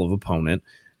their level of opponent,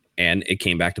 and it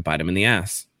came back to bite them in the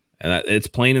ass. And it's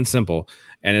plain and simple.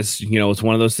 And it's, it's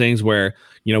one of those things where,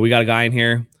 we got a guy in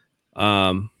here.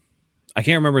 I can't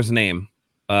remember his name.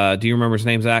 Do you remember his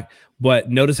name, Zach?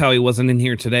 But notice how he wasn't in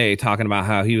here today talking about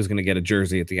how he was going to get a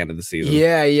jersey at the end of the season.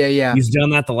 Yeah. He's done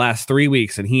that the last 3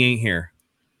 weeks, and he ain't here.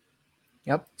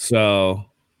 Yep. So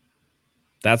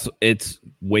it's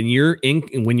when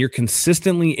you're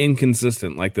consistently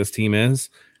inconsistent like this team is,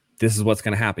 this is what's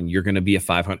going to happen. You're going to be a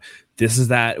 500. This is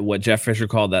what Jeff Fisher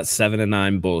called that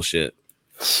 7-9 bullshit.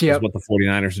 Yep. Is what the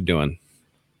 49ers are doing.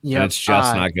 Yeah, and it's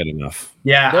just not good enough.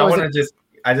 Yeah,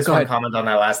 I just want to comment on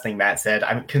that last thing Matt said.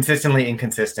 I'm consistently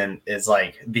inconsistent is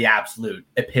like the absolute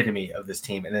epitome of this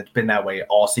team, and it's been that way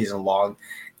all season long.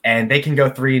 And they can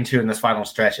go 3-2 in this final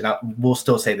stretch, and we'll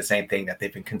still say the same thing, that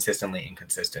they've been consistently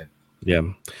inconsistent. Yeah,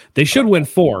 they should win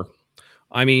 4.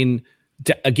 I mean,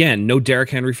 again, no Derrick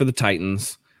Henry for the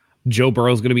Titans. Joe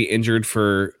Burrow's going to be injured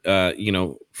for the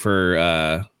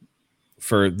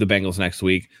Bengals next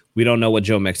week. We don't know what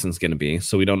Joe Mixon's going to be,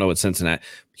 so we don't know what Cincinnati.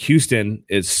 Houston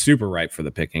is super ripe for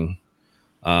the picking.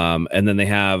 And then they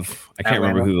have, I can't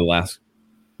remember who the last.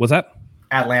 What's that?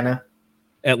 Atlanta.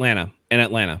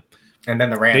 And then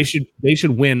the Rams. They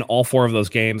should win all 4 of those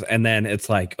games, and then it's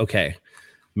like, okay,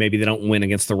 maybe they don't win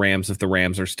against the Rams if the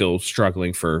Rams are still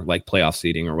struggling for like playoff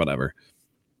seeding or whatever.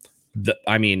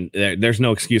 There's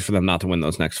no excuse for them not to win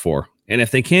those next 4. And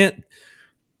if they can't,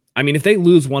 if they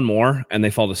lose one more and they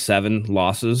fall to 7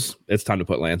 losses, it's time to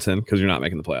put Lance in because you're not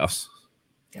making the playoffs.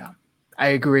 Yeah, I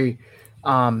agree.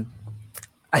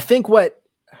 I think what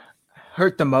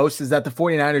hurt the most is that the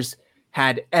 49ers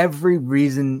had every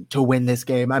reason to win this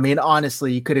game. I mean,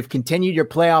 honestly, you could have continued your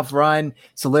playoff run,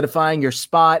 solidifying your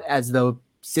spot as the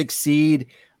 6th seed,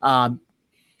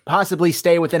 possibly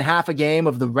stay within half a game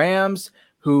of the Rams,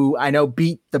 who I know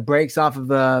beat the brakes off of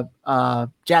the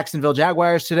Jacksonville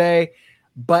Jaguars today.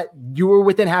 But you were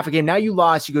within half a game. Now you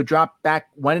lost. You go drop back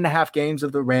 1.5 games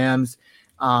of the Rams.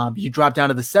 You drop down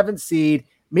to the 7th seed.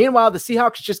 Meanwhile, the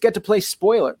Seahawks just get to play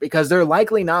spoiler because they're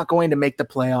likely not going to make the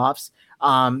playoffs.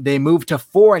 They moved to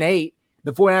 4-8.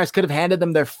 The 49ers could have handed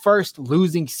them their first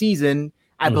losing season,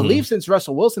 I believe, since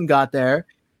Russell Wilson got there.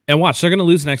 And watch, they're going to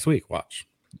lose next week. Watch.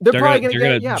 They're probably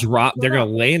going to drop. They're going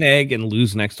to lay an egg and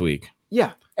lose next week.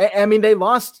 Yeah. I mean, they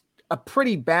lost a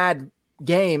pretty bad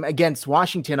game against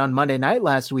Washington on Monday night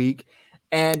last week.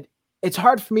 And it's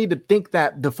hard for me to think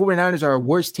that the 49ers are a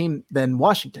worse team than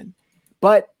Washington.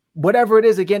 But whatever it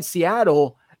is against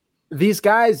Seattle, these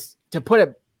guys, to put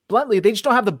it bluntly, they just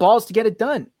don't have the balls to get it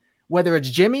done. Whether it's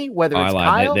Jimmy, whether it's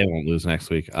Kyle. They won't lose next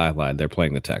week. I lied. They're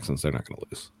playing the Texans. They're not going to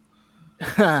lose.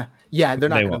 Yeah, they're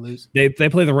not going to lose. They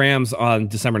play the Rams on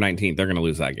December 19th. They're going to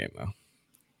lose that game, though.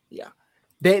 Yeah.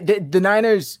 The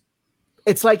Niners,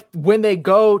 it's like when they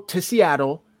go to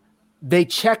Seattle, they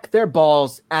check their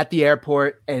balls at the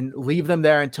airport and leave them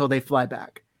there until they fly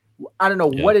back. I don't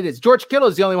know what it is. George Kittle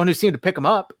is the only one who seemed to pick them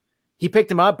up. He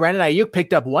picked him up. Brandon Ayuk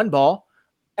picked up 1 ball.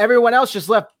 Everyone else just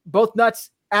left both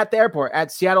nuts at the airport,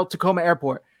 at Seattle-Tacoma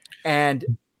Airport.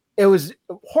 And it was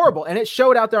horrible. And it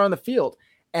showed out there on the field.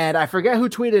 And I forget who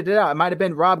tweeted it out. It might have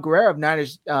been Rob Guerrero of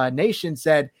Niners Nation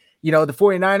said, the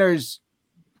 49ers,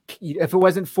 if it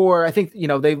wasn't for, I think,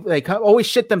 they always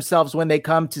shit themselves when they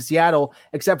come to Seattle,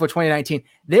 except for 2019.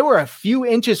 They were a few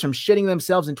inches from shitting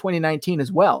themselves in 2019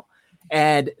 as well.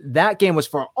 And that game was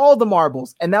for all the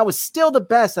marbles. And that was still the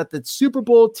best that the Super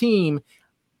Bowl team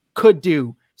could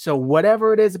do. So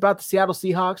whatever it is about the Seattle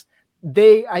Seahawks,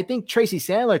 I think Tracy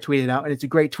Sandler tweeted out, and it's a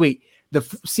great tweet. The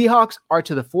Seahawks are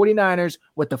to the 49ers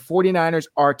what the 49ers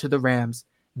are to the Rams.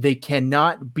 They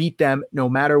cannot beat them no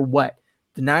matter what.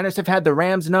 The Niners have had the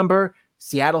Rams number.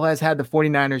 Seattle has had the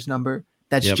 49ers number.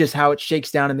 That's just how it shakes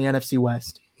down in the NFC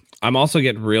West. I'm also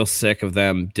getting real sick of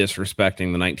them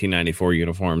disrespecting the 1994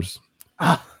 uniforms.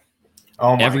 Oh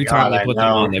my Every time they put them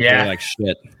on, they play like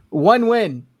shit. 1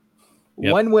 win.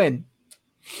 Yep. 1 win.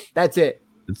 That's it.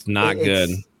 It's not good.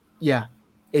 Yeah.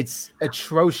 It's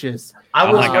atrocious. I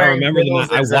remember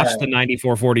I watched the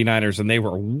 94 49ers and they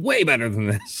were way better than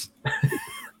this.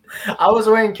 I was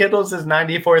wearing Kittle's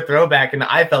 94 throwback and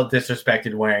I felt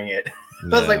disrespected wearing it. I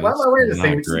was like, why am I wearing this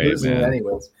thing? It's losing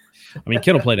anyways. I mean,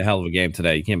 Kittle played a hell of a game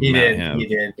today. You can't be mad at him. He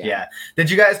did. Yeah. Did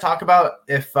you guys talk about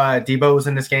if Debo was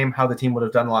in this game, how the team would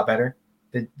have done a lot better?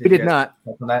 We did not.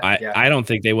 I don't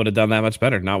think they would have done that much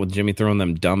better. Not with Jimmy throwing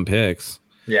them dumb picks.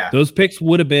 Yeah. Those picks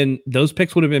would have been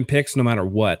picks no matter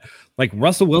what. Like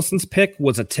Russell Wilson's pick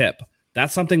was a tip.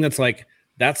 That's something that's like,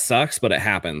 that sucks, but it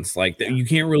happens. Like you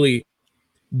can't really.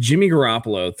 Jimmy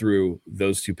Garoppolo threw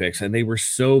those 2 picks and they were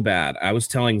so bad. I was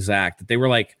telling Zach that they were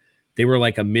like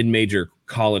a mid-major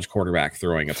college quarterback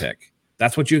throwing a pick.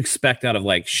 That's what you expect out of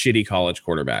like shitty college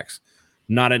quarterbacks,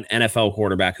 not an NFL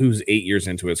quarterback who's 8 years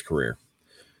into his career.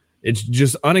 It's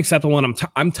just unacceptable. And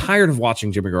I'm tired of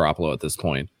watching Jimmy Garoppolo at this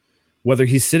point. Whether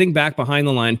he's sitting back behind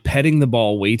the line, petting the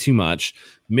ball way too much,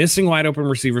 missing wide open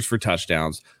receivers for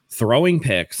touchdowns, throwing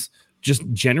picks, just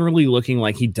generally looking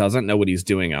like he doesn't know what he's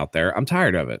doing out there. I'm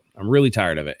tired of it. I'm really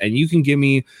tired of it. And you can give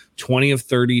me 20 of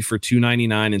 30 for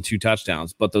 299 and 2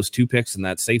 touchdowns, but those 2 picks and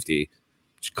that safety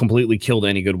completely killed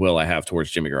any goodwill I have towards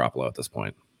Jimmy Garoppolo at this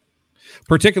point.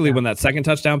 Particularly when that second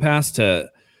touchdown pass to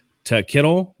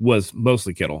Kittle was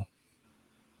mostly Kittle.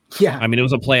 Yeah. I mean, it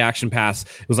was a play action pass.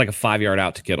 It was like a 5-yard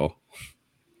out to Kittle.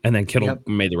 And then Kittle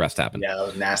made the rest happen. Yeah, that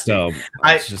was nasty. So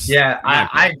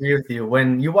I agree with you.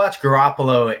 When you watch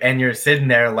Garoppolo and you're sitting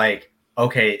there like,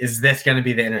 okay, is this going to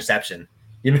be the interception?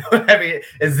 You know what I mean?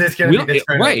 Is this going to be the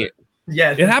turnover? Right.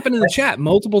 Yeah, It happened in the chat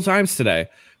multiple times today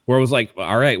where it was like,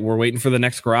 all right, we're waiting for the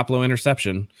next Garoppolo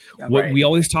interception. We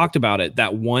always talked about it,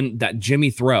 that Jimmy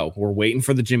throw. We're waiting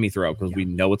for the Jimmy throw because we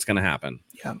know what's going to happen.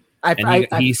 Yeah.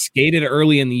 He skated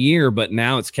early in the year, but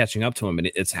now it's catching up to him,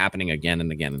 and it's happening again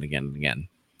and again and again and again.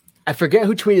 I forget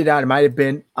who tweeted out. It might have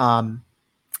been Guy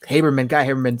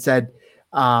Haberman said,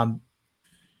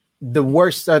 the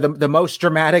worst, the most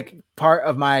dramatic part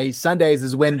of my Sundays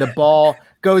is when the ball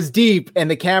goes deep and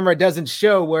the camera doesn't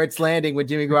show where it's landing when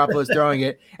Jimmy Garoppolo is throwing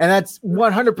it. And that's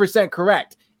 100%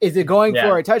 correct. Is it going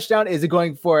for a touchdown? Is it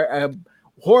going for a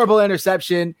horrible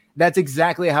interception? That's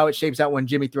exactly how it shapes out when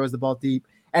Jimmy throws the ball deep.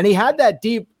 And he had that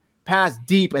pass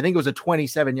deep. I think it was a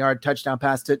 27-yard touchdown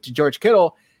pass to George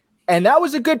Kittle. And that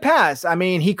was a good pass. I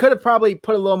mean, he could have probably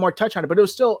put a little more touch on it, but it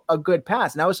was still a good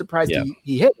pass. And I was surprised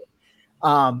he hit it.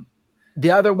 The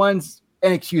other one's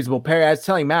inexcusable. Perry, I was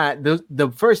telling Matt,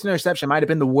 the first interception might have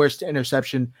been the worst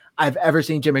interception I've ever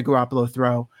seen Jimmy Garoppolo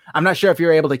throw. I'm not sure if you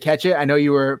were able to catch it. I know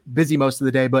you were busy most of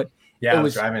the day, but I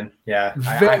was driving. Yeah,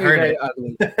 I heard it.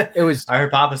 Ugly. It was. I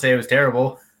heard Papa say it was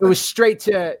terrible. It was straight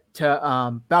to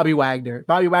Bobby Wagner.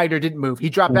 Bobby Wagner didn't move. He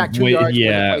dropped back 2 yards.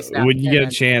 Yeah, when you get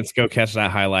a chance, go catch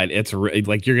that highlight. It's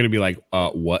like you're gonna be like,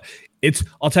 what?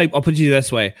 I'll tell you. I'll put you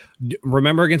this way.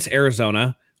 Remember against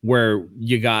Arizona, where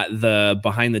you got the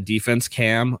behind the defense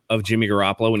cam of Jimmy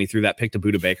Garoppolo when he threw that pick to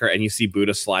Budda Baker, and you see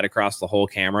Budda slide across the whole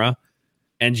camera,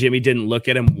 and Jimmy didn't look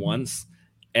at him once,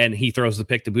 and he throws the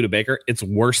pick to Budda Baker. It's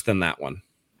worse than that one.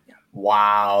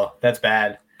 Wow, that's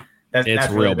bad. That's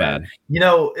real really bad. You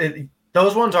know,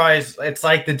 those ones are always, it's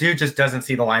like the dude just doesn't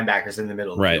see the linebackers in the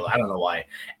middle of the field. I don't know why.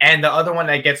 And the other one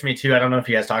that gets me too, I don't know if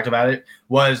you guys talked about it,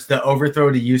 was the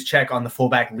overthrow to use check on the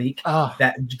fullback leak.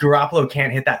 That Garoppolo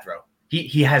can't hit that throw.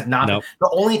 He has not. Nope. The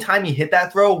only time he hit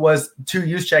that throw was to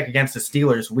use check against the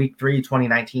Steelers, Week 3,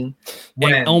 2019.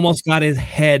 When it almost got his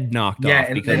head knocked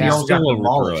off because he still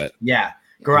overthrew it. Yeah.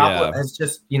 Garoppolo has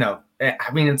just,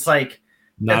 I mean, it's like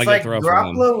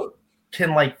Garoppolo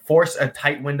can like force a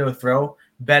tight window throw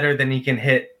better than he can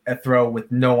hit a throw with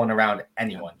no one around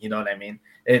anyone. You know what I mean?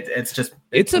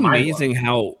 It's amazing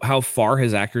how far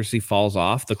his accuracy falls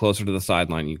off the closer to the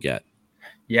sideline you get.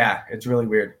 Yeah, it's really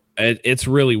weird. It's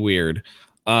really weird.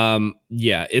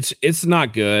 It's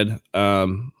not good.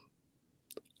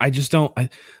 I just don't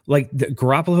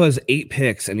Garoppolo has 8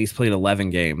 picks and he's played 11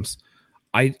 games.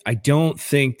 I don't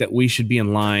think that we should be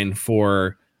in line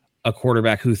for a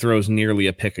quarterback who throws nearly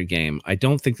a pick a game. I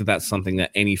don't think that that's something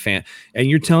that any fan, and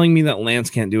you're telling me that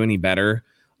Lance can't do any better.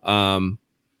 Not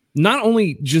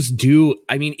only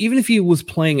even if he was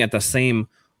playing at the same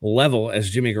level as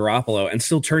Jimmy Garoppolo and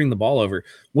still turning the ball over,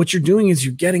 what you're doing is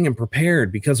you're getting him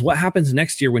prepared, because what happens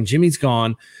next year when Jimmy's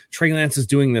gone, Trey Lance is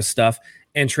doing this stuff,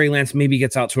 and Trey Lance maybe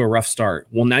gets out to a rough start.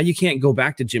 Well, now you can't go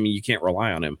back to Jimmy. You can't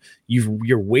rely on him.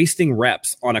 You're wasting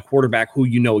reps on a quarterback who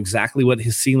you know exactly what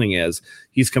his ceiling is.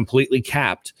 He's completely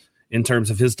capped in terms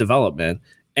of his development,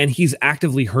 and he's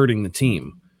actively hurting the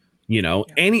team.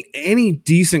 Any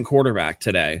decent quarterback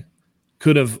today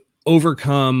could have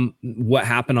overcome what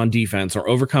happened on defense, or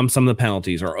overcome some of the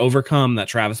penalties, or overcome that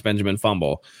Travis Benjamin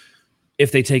fumble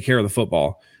if they take care of the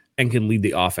football and can lead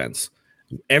the offense.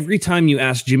 Every time you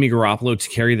ask Jimmy Garoppolo to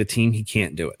carry the team, he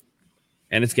can't do it.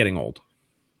 And it's getting old.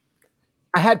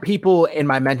 I had people in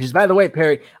my mentions. By the way,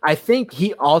 Perry, I think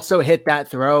he also hit that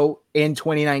throw in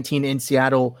 2019 in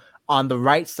Seattle on the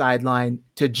right sideline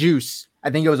to Juice.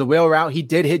 I think it was a wheel route. He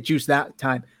did hit Juice that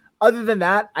time. Other than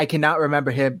that, I cannot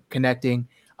remember him connecting.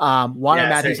 Juan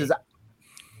Matthews says,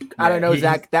 I don't know,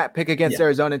 Zach, that pick against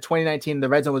Arizona in 2019, the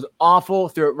red zone was awful,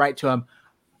 threw it right to him.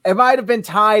 It might have been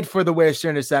tied for the worst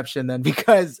interception then,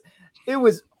 because it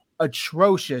was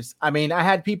atrocious. I mean, I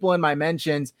had people in my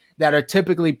mentions that are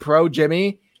typically pro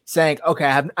Jimmy saying, okay,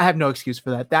 I have no excuse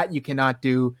for that. That you cannot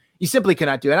do. You simply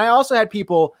cannot do. And I also had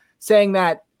people saying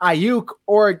that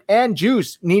Ayuk and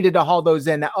Juice needed to haul those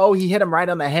in. That, he hit him right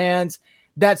on the hands.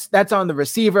 That's on the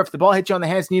receiver. If the ball hits you on the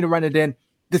hands, you need to run it in.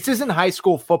 This isn't high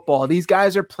school football. These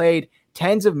guys are paid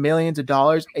tens of millions of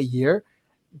dollars a year.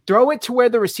 Throw it to where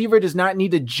the receiver does not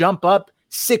need to jump up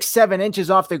 6-7 inches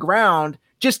off the ground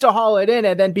just to haul it in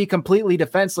and then be completely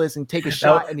defenseless and take a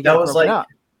shot. And that was like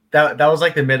that was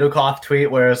like the Middlecoff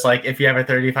tweet where it's like, if you have a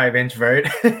 35-inch vert,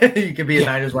 you could be a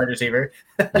Niners wide receiver.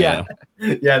 Yeah.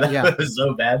 That was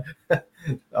so bad.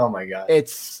 Oh my god,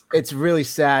 it's really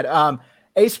sad.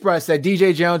 Aspra said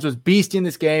DJ Jones was beast in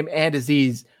this game, and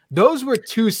Azeez. Those were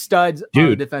 2 studs on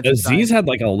the defensive side. Azeez had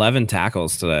like 11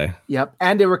 tackles today. Yep,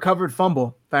 and a recovered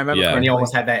fumble, if I remember correctly. And he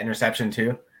almost had that interception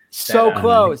too.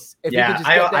 Close.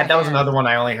 That was another one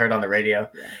I only heard on the radio.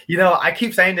 I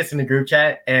keep saying this in the group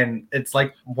chat, and it's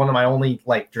like one of my only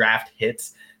like draft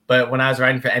hits. But when I was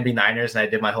writing for NB Niners and I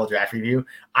did my whole draft review,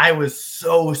 I was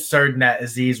so certain that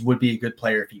Azeez would be a good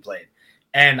player if he played.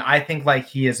 And I think like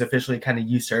he has officially kind of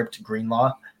usurped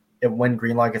Greenlaw when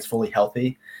Greenlaw gets fully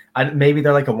healthy. Maybe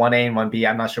they're like a 1A and 1B.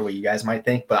 I'm not sure what you guys might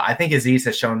think, but I think Azeez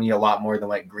has shown me a lot more than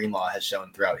what Greenlaw has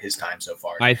shown throughout his time so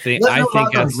far. I think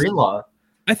Greenlaw.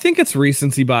 I think it's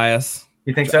recency bias.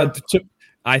 You think so?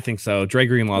 I think so. Dre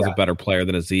Greenlaw is a better player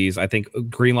than Azeez. I think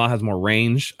Greenlaw has more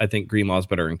range. I think Greenlaw is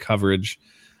better in coverage.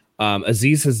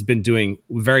 Azeez has been doing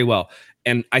very well.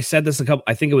 And I said this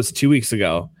I think it was 2 weeks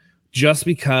ago, just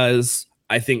because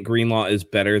I think Greenlaw is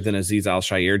better than Azeez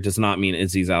Al-Shaair does not mean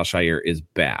Azeez Al-Shaair is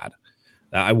bad.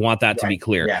 I want that to be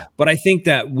clear. Yeah. But I think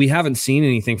that we haven't seen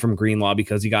anything from Greenlaw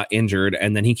because he got injured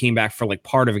and then he came back for like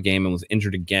part of a game and was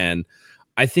injured again.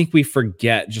 I think we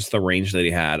forget just the range that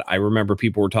he had. I remember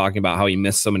people were talking about how he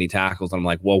missed so many tackles. And I'm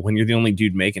like, well, when you're the only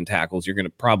dude making tackles, you're going to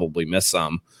probably miss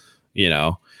some,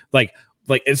 like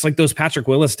it's like those Patrick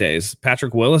Willis days.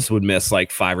 Patrick Willis would miss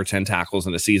like 5 or 10 tackles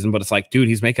in a season, but it's like, dude,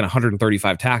 he's making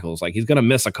 135 tackles. Like he's going to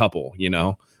miss a couple,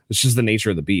 it's just the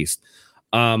nature of the beast.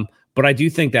 But I do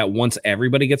think that once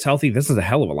everybody gets healthy, this is a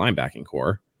hell of a linebacking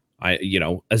core.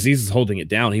 Azeez is holding it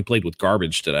down. He played with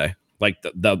garbage today. Like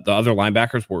the other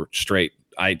linebackers were straight.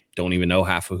 I don't even know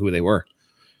half of who they were.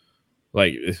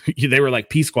 Like they were like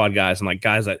P squad guys and like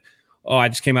guys that, I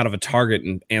just came out of a Target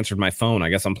and answered my phone. I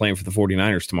guess I'm playing for the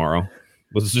 49ers tomorrow.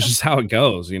 This is just how it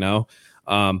goes,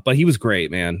 But he was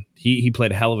great, man. He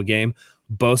played a hell of a game.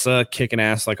 Bosa kicking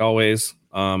ass like always.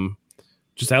 Armstead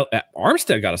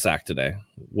got a sack today.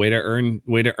 Way to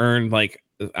earn like,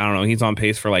 I don't know. He's on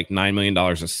pace for like $9 million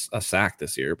a sack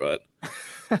this year, but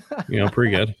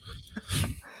pretty good.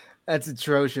 That's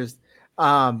atrocious.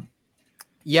 The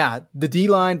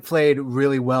D-line played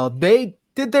really well. They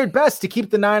did their best to keep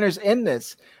the Niners in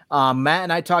this. Matt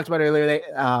and I talked about earlier.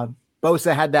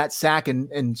 Bosa had that sack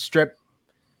and stripped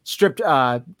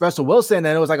Russell Wilson,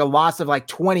 and it was like a loss of like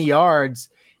 20 yards,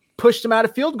 pushed him out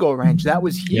of field goal range. That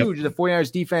was huge. Yep. The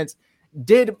 49ers defense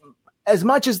did as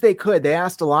much as they could. They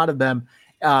asked a lot of them.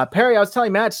 Perry, I was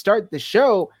telling Matt to start the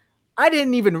show, I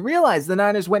didn't even realize the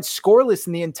Niners went scoreless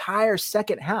in the entire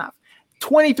second half.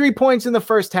 23 points in the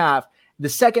first half. The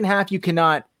second half, you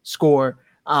cannot score.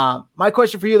 My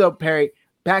question for you, though, Perry,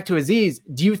 back to Azeez,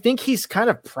 do you think he's kind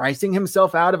of pricing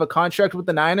himself out of a contract with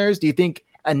the Niners? Do you think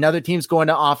another team's going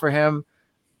to offer him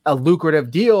a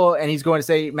lucrative deal and he's going to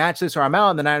say, match this or I'm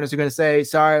out? And the Niners are going to say,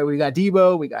 sorry, we got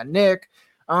Debo, we got Nick.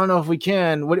 I don't know if we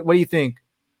can. What do you think?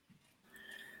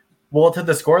 Well, to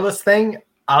the scoreless thing,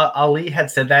 Ali had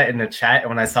said that in the chat. And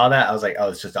when I saw that, I was like, oh,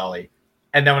 it's just Ali.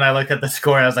 And then when I looked at the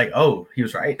score, I was like, oh, he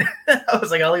was right. I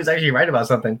was like, oh, he's actually right about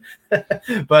something.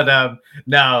 But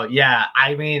no, yeah.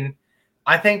 I mean,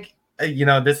 I think,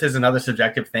 this is another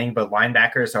subjective thing, but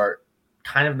linebackers are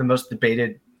kind of the most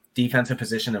debated defensive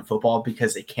position in football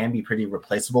because it can be pretty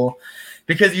replaceable.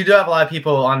 Because you do have a lot of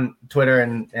people on Twitter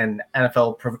and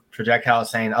NFL projectiles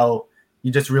saying, oh,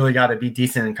 you just really got to be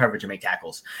decent in coverage and make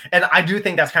tackles. And I do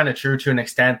think that's kind of true to an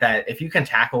extent that if you can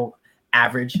tackle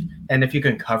average and if you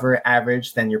can cover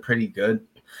average, then you're pretty good.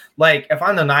 Like if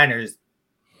I'm the Niners,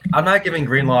 I'm not giving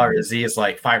Greenlaw or Azeez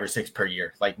like 5 or 6 per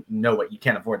year. Like, no way, you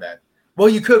can't afford that. Well,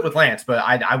 you could with Lance, but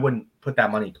I wouldn't put that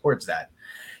money towards that.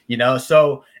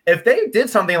 So if they did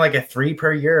something like a 3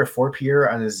 per year or 4 per year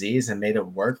on Azeez and made it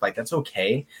work, like that's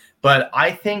okay. But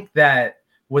I think that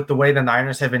with the way the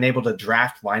Niners have been able to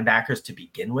draft linebackers to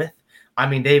begin with, I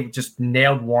mean, they've just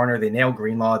nailed Warner, they nailed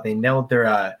Greenlaw, they nailed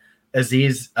their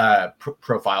Azeez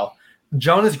profile.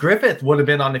 Jonas Griffith would have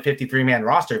been on the 53-man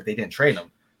roster if they didn't trade him.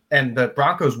 And the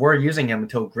Broncos were using him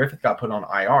until Griffith got put on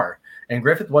IR. And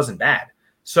Griffith wasn't bad.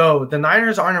 So the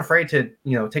Niners aren't afraid to,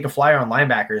 take a flyer on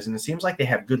linebackers. And it seems like they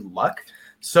have good luck.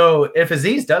 So if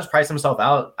Azeez does price himself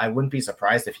out, I wouldn't be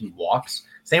surprised if he walks.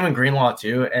 Same with Greenlaw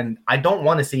too. And I don't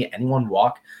want to see anyone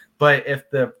walk. But if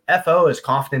the FO is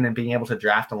confident in being able to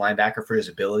draft a linebacker for his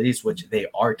abilities, which they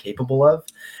are capable of,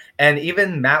 and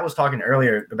even Matt was talking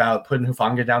earlier about putting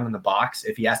Hufanga down in the box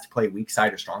if he has to play weak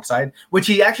side or strong side, which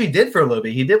he actually did for a little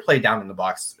bit. He did play down in the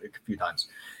box a few times.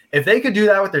 If they could do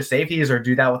that with their safeties or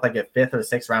do that with like a 5th or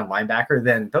 6th round linebacker,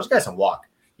 then those guys can walk.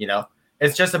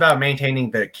 It's just about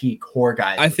maintaining the key core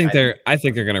guys. I think they're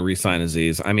going to re-sign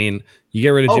Azeez. I mean, you get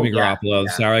rid of Jimmy Garoppolo,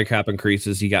 salary cap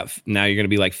increases. Now you're going to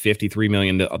be like $53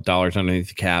 million underneath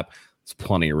the cap. It's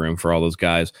plenty of room for all those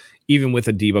guys, even with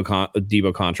a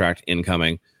Debo contract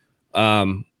incoming.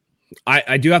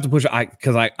 I do have to push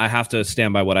because I have to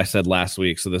stand by what I said last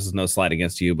week. So this is no slight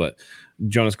against you, but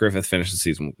Jonas Griffith finished the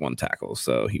season with 1 tackle,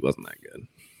 so he wasn't that good.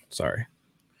 Sorry.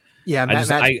 Yeah,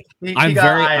 I'm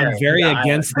very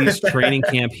against these training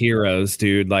camp heroes,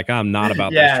 dude. Like, I'm not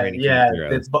about those training camp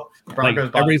heroes. Like,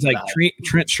 everybody's like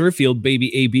Trent Sherfield,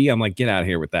 baby AB. I'm like, get out of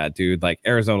here with that, dude. Like,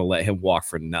 Arizona let him walk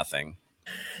for nothing.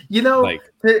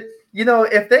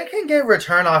 If they can get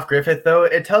return off Griffith, though,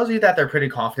 it tells you that they're pretty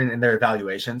confident in their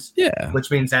evaluations. Yeah, which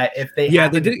means that if they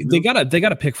they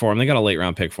got a pick for him. They got a late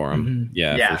round pick for him. Mm-hmm.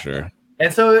 Yeah, for sure.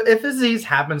 And so if Azeez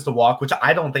happens to walk, which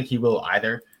I don't think he will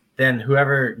either, then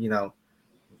whoever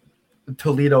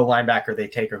Toledo linebacker they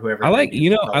take or whoever. I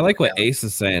like what Ace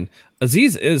is saying.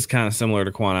 Azeez is kind of similar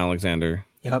to Quan Alexander.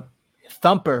 Yep,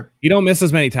 thumper. You don't miss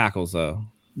as many tackles though.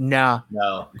 No.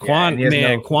 Quan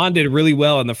did really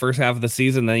well in the first half of the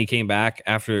season. Then he came back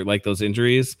after like those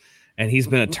injuries, and he's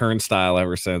been a turnstile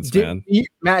ever since.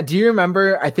 Matt, do you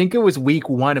remember? I think it was week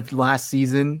 1 of last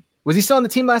season. Was he still on the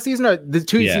team last season or the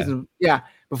 2 seasons? Yeah,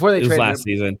 before they traded him. Last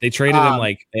season. They traded him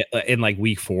like in like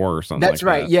week 4 or something. That's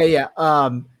right. That. Yeah.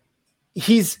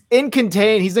 He's in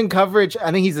contain. He's in coverage.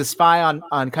 I think he's a spy on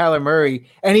Kyler Murray,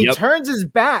 and he turns his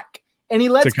back and he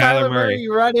lets Kyler Murray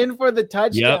run in for the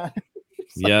touchdown.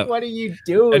 Like, what are you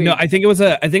doing? No, I think it was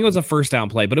a first down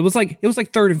play, but it was like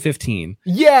 3rd and 15.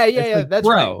 Yeah. That's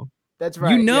right. That's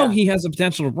right. He has the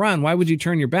potential to run. Why would you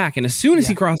turn your back? And as soon as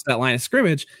he crossed that line of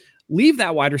scrimmage, leave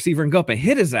that wide receiver and go up and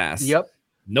hit his ass. Yep.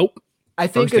 Nope. I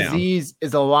think Azeez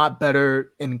is a lot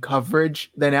better in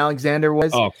coverage than Alexander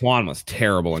was. Oh, Quan was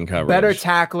terrible in coverage. Better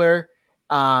tackler.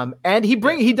 And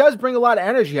he does bring a lot of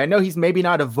energy. I know he's maybe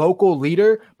not a vocal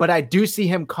leader, but I do see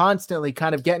him constantly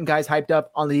kind of getting guys hyped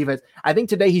up on the defense. I think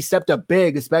today he stepped up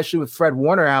big, especially with Fred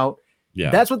Warner out.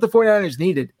 Yeah. That's what the 49ers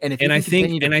needed. And if he can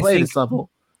continue to play this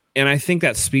level. And I think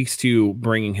that speaks to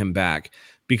bringing him back,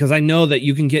 because I know that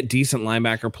you can get decent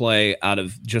linebacker play out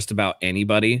of just about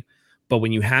anybody. But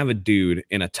when you have a dude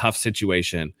in a tough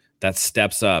situation that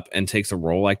steps up and takes a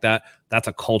role like that, that's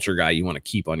a culture guy you want to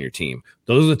keep on your team.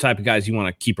 Those are the type of guys you want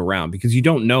to keep around, because you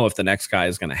don't know if the next guy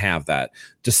is going to have that,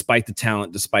 despite the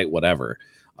talent, despite whatever.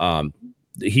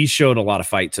 He showed a lot of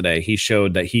fight today. He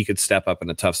showed that he could step up in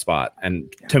a tough spot.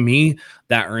 And to me,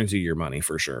 that earns you your money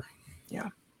for sure. Yeah,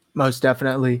 most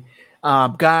definitely.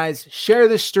 Guys, share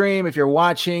the stream. If you're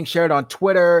watching, share it on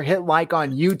Twitter, hit like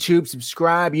on YouTube,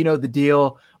 subscribe. You know the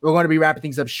deal. We're going to be wrapping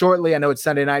things up shortly. I know it's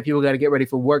Sunday night. People got to get ready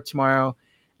for work tomorrow.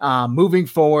 Moving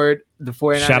forward, the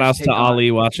 49ers. Shout outs to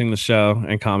Ali watching the show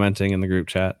and commenting in the group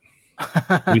chat.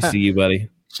 We see you, buddy.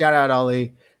 Shout out,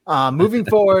 Ali. Moving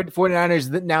forward, 49ers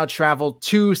that now travel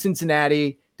to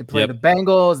Cincinnati to play the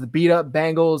Bengals, the beat up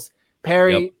Bengals.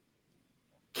 Perry,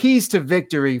 keys to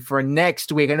victory for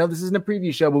next week. I know this isn't a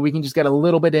preview show, but we can just get a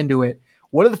little bit into it.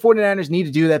 What do the 49ers need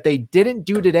to do that they didn't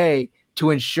do today to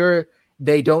ensure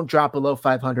they don't drop below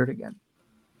 500 again?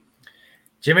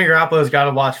 Jimmy Garoppolo's got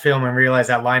to watch film and realize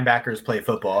that linebackers play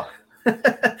football.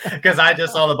 Because I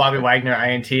just saw the Bobby Wagner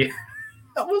INT.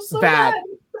 That was so bad.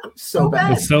 So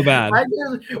bad. It's so bad.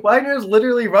 Wagner's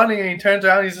literally running and he turns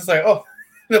around and he's just like, oh,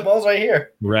 the ball's right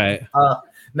here. Right.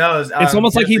 No, it's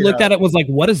almost like he looked at it, was like,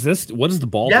 what is this? What is the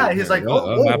ball? Yeah, he's like,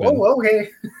 okay.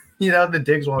 The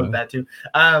Diggs one was bad too.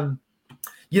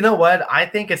 You know what? I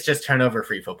think it's just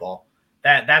turnover-free football.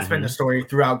 That's been the story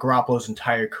throughout Garoppolo's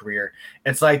entire career.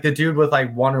 It's like the dude with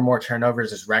like 1 or more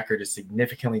turnovers, his record is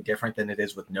significantly different than it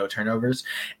is with no turnovers.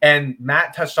 And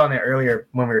Matt touched on it earlier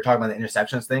when we were talking about the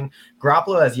interceptions thing.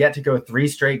 Garoppolo has yet to go 3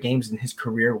 straight games in his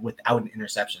career without an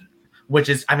interception, which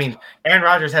is, Aaron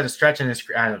Rodgers had a stretch in his,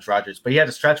 I don't know it's Rodgers, but he had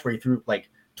a stretch where he threw like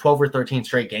 12 or 13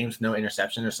 straight games, no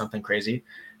interception or something crazy.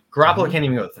 Garoppolo can't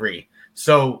even go 3.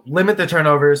 So limit the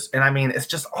turnovers. And it's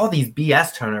just all these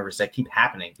BS turnovers that keep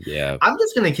happening. Yeah. I'm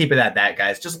just going to keep it at that,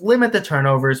 guys. Just limit the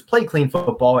turnovers, play clean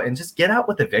football, and just get out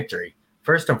with the victory.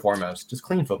 First and foremost, just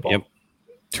clean football. Yep.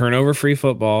 Turnover-free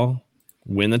football,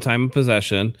 win the time of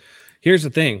possession. Here's the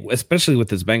thing, especially with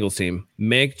this Bengals team,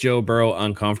 make Joe Burrow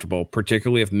uncomfortable,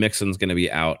 particularly if Mixon's going to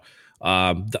be out.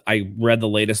 I read the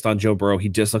latest on Joe Burrow. He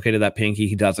dislocated that pinky.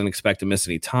 He doesn't expect to miss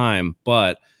any time,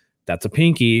 but that's a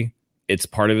pinky. It's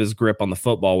part of his grip on the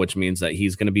football, which means that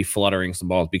he's going to be fluttering some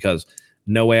balls, because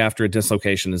no way after a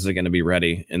dislocation is it going to be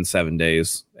ready in 7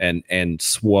 days and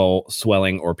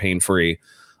swelling or pain-free.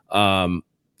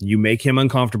 You make him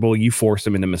uncomfortable. You force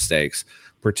him into mistakes,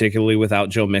 particularly without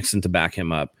Joe Mixon to back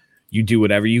him up. You do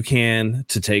whatever you can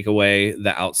to take away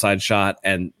the outside shot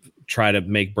and try to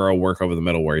make Burrow work over the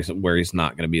middle where he's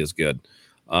not going to be as good.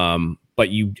 But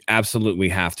you absolutely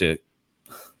have to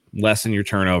lessen your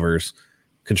turnovers,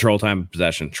 control time of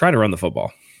possession, try to run the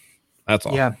football. That's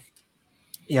all. Yeah.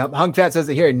 Hung Fat says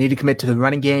it here. Need to commit to the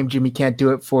running game. Jimmy can't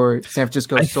do it for San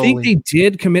Francisco solely. I think they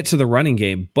did commit to the running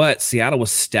game, but Seattle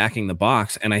was stacking the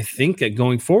box. And I think that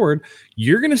going forward,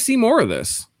 you're going to see more of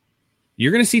this.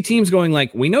 you're going to see teams going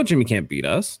like, we know Jimmy can't beat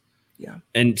us. Yeah.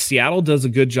 And Seattle does a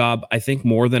good job, I think,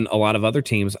 more than a lot of other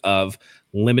teams of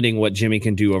limiting what Jimmy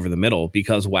can do over the middle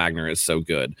because Wagner is so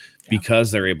good,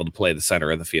 because they're able to play the center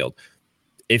of the field.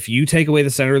 If you take away the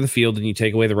center of the field and you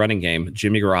take away the running game,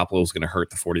 Jimmy Garoppolo is going to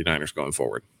hurt the 49ers going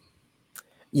forward.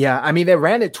 Yeah. I mean, they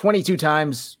ran it 22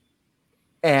 times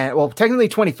and technically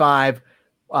 25,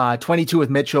 22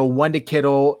 with Mitchell, 1 to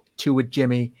Kittle, 2 with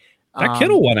Jimmy. That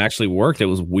Kittle one actually worked. It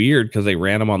was weird because they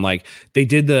ran him on they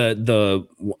did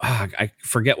I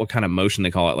forget what kind of motion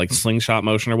they call it, like slingshot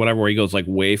motion or whatever, where he goes like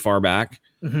way far back.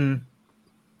 Mm-hmm.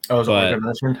 Oh, it was Orbit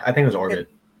motion? I think it was Orbit.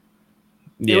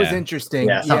 It was interesting.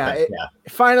 Yeah, it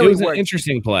finally it was worked. an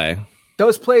interesting play.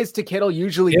 Those plays to Kittle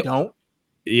usually don't.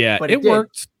 Yeah, but it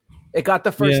worked. It got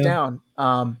the first down.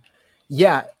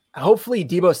 Hopefully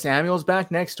Deebo Samuel's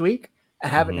back next week. I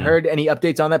haven't heard any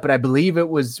updates on that, but I believe it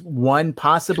was 1,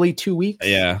 possibly 2 weeks.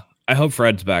 Yeah. I hope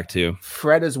Fred's back too.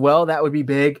 Fred as well. That would be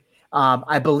big.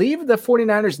 I believe the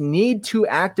 49ers need to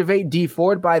activate Dee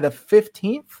Ford by the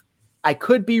 15th. I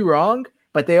could be wrong,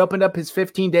 but they opened up his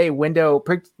 15-day window,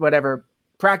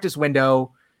 practice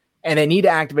window, and they need to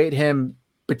activate him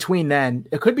between then.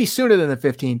 It could be sooner than the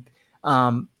 15th.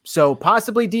 So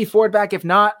possibly Dee Ford back. If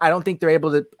not, I don't think they're able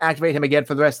to activate him again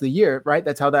for the rest of the year, right?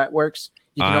 That's how that works.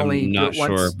 You can only not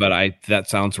sure, but that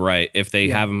sounds right. If they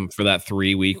have him for that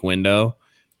 3-week window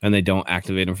and they don't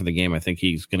activate him for the game, I think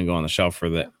he's going to go on the shelf for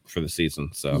the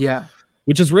season. So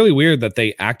which is really weird that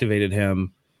they activated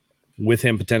him with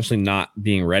him potentially not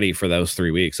being ready for those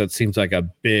 3 weeks. That seems like a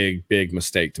big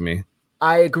mistake to me.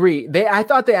 I agree. I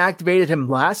thought they activated him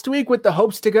last week with the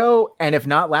hopes to go, and if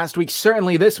not last week,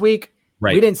 certainly this week.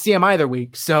 Right. We didn't see him either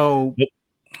week, so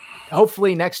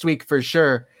hopefully next week for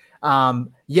sure.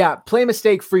 Play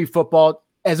mistake-free football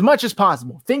as much as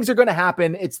possible. Things are going to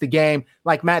happen. It's the game.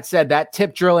 Like Matt said, that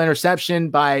tip drill interception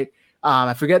by,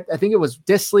 I think it was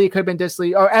Disley. It could have been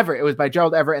Disley or Everett. It was by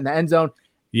Gerald Everett in the end zone.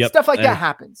 Yep. Stuff like that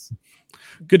happens.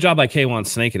 Good job by K1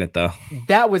 snaking it, though.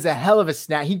 That was a hell of a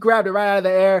snap. He grabbed it right out of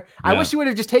the air. Yeah. I wish he would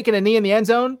have just taken a knee in the end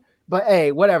zone. But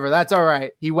hey, whatever. That's all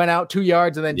right. He went out 2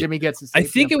 yards, and then Jimmy gets his. I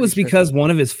think it was because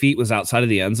one of his feet was outside of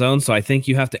the end zone. So I think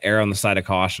you have to err on the side of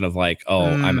caution of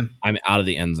I'm out of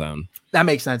the end zone. That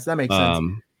makes sense.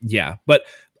 Yeah, but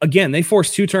again, they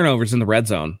forced 2 turnovers in the red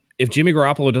zone. If Jimmy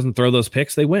Garoppolo doesn't throw those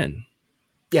picks, they win.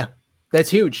 Yeah, that's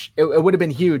huge. It would have been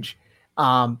huge.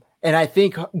 And I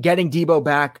think getting Deebo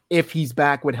back, if he's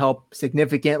back, would help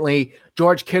significantly.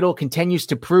 George Kittle continues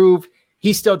to prove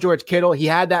he's still George Kittle. He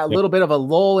had that little bit of a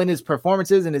lull in his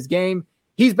performances in his game.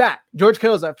 He's back. George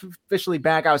Kittle's officially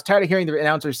back. I was tired of hearing the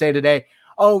announcers say today,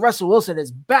 oh, Russell Wilson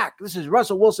is back. This is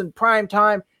Russell Wilson prime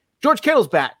time. George Kittle's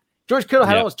back. George Kittle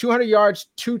had almost 200 yards,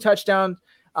 2 touchdowns.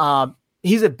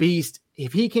 He's a beast.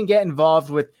 If he can get involved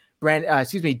with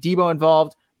Deebo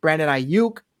involved, Brandon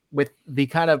Ayuk with the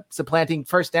kind of supplanting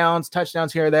first downs,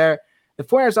 touchdowns here or there, the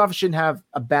 49ers office shouldn't have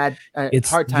a hard time moving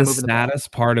the ball. The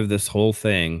saddest part of this whole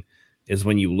thing is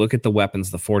when you look at the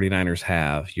weapons the 49ers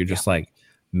have, you're just like,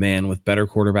 man, with better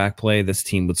quarterback play, this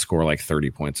team would score like 30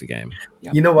 points a game.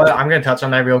 Yep. You know what? I'm going to touch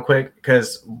on that real quick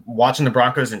because watching the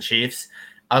Broncos and Chiefs,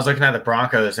 I was looking at the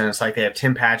Broncos, and it's like they have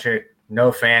Tim Patrick,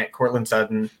 Noah Fant, Cortland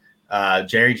Sutton,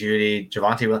 Jerry Jeudy,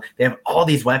 Javonte Williams. They have all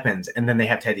these weapons, and then they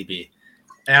have Teddy B.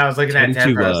 And I was looking at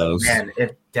Denver. I was like, man,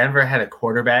 if Denver had a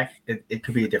quarterback, it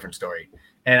could be a different story.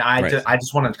 And I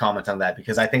just wanted to comment on that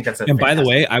because I think that's And by the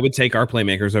way, I would take our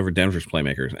playmakers over Denver's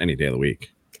playmakers any day of the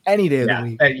week. Any day of the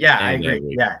week. I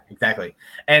agree. Yeah, exactly.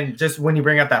 And just when you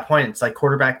bring up that point, it's like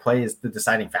quarterback play is the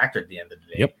deciding factor at the end of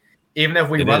the day. Yep. Even if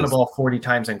we run the ball 40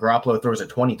 times and Garoppolo throws it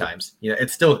 20 times,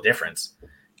 it's still a difference.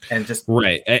 And just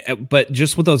right. But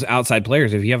just with those outside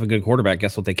players, if you have a good quarterback,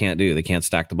 guess what they can't do? They can't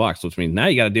stack the box, which means now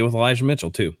you got to deal with Elijah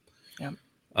Mitchell too. Yep.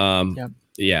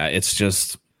 Yeah, it's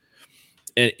just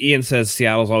Ian says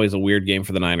Seattle's always a weird game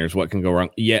for the Niners. What can go wrong?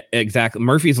 Yeah, exactly.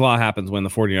 Murphy's Law happens when the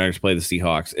 49ers play the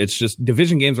Seahawks. It's just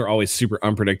division games are always super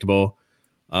unpredictable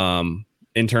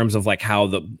in terms of like how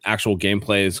the actual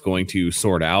gameplay is going to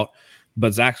sort out.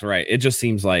 But Zach's right. It just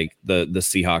seems like the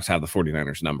Seahawks have the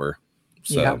 49ers number.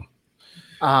 So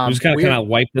you just kind of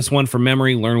wipe this one from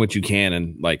memory, learn what you can,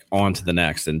 and like on to the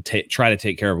next and try to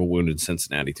take care of a wounded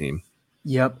Cincinnati team.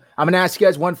 Yep. I'm going to ask you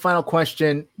guys one final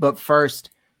question, but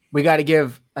first we got to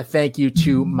give a thank you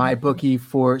to MyBookie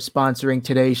for sponsoring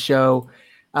today's show.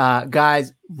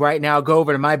 Guys, right now, go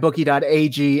over to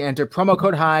mybookie.ag, enter promo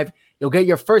code HIVE. You'll get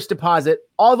your first deposit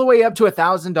all the way up to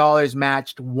 $1,000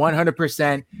 matched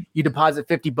 100%. You deposit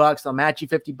 $50, they'll match you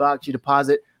 $50. You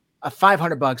deposit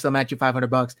 $500, they'll match you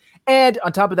 $500. And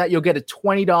on top of that, you'll get a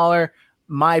 $20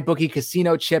 MyBookie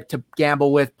casino chip to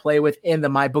gamble with, play with in the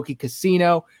MyBookie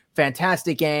casino.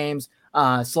 fantastic games,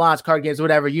 slots, card games,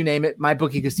 whatever, you name it.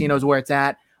 MyBookie Casino is where it's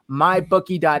at.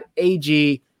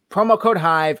 MyBookie.ag, promo code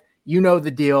Hive. You know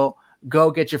the deal.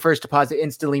 Go get your first deposit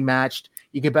instantly matched.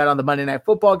 You can bet on the Monday Night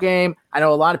Football game. I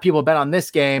know a lot of people bet on this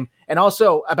game. And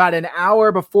also, about an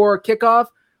hour before kickoff,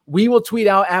 we will tweet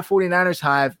out at 49ers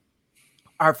Hive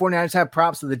our 49ers Hive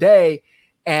props of the day,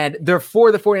 and they're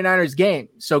for the 49ers game.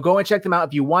 So go and check them out.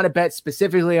 If you want to bet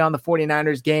specifically on the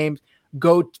 49ers game,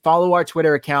 go follow our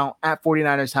Twitter account at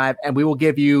 49ers Hive, and we will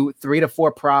give you 3 to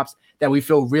 4 props that we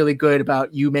feel really good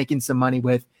about you making some money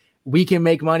with. We can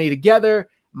make money together.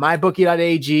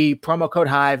 MyBookie.ag, promo code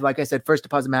Hive. Like I said, first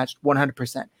deposit match,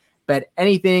 100%. Bet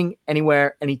anything,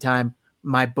 anywhere, anytime,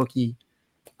 MyBookie.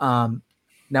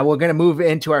 Now we're going to move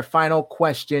into our final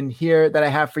question here that I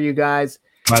have for you guys.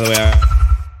 By the way,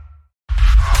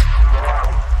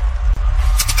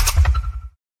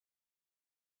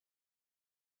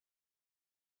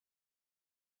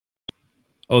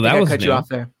 that was cut new. You off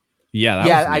there.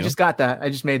 Yeah, I just got that. I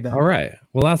just made that. All right.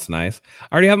 Well, that's nice.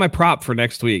 I already have my prop for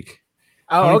next week.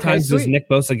 Oh, How many okay. times Sweet. does Nick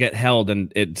Bosa get held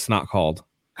and it's not called?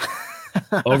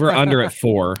 Over under at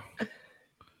 4.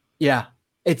 Yeah.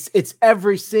 It's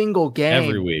every single game.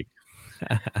 Every week.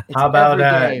 How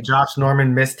about Josh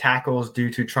Norman missed tackles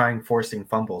due to forcing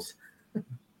fumbles?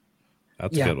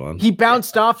 That's a good one. He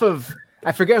bounced off of,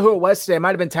 I forget who it was today. It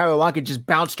might have been Tyler Lockett, just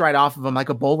bounced right off of him like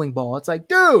a bowling ball. It's like,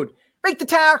 dude, make the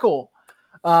tackle.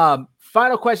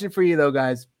 Final question for you, though,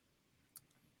 guys.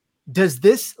 Does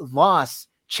this loss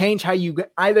change how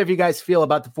either of you guys feel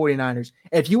about the 49ers?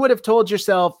 If you would have told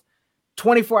yourself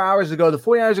 24 hours ago, the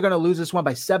 49ers are going to lose this one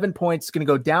by 7 points, it's going to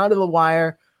go down to the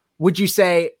wire, would you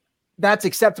say that's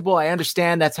acceptable? I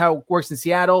understand that's how it works in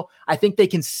Seattle. I think they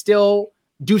can still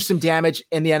do some damage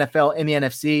in the NFL, in the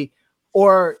NFC.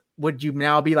 Or would you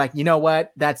now be like, you know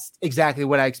what? That's exactly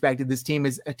what I expected. This team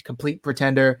is a complete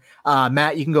pretender.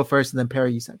 Matt, you can go first, and then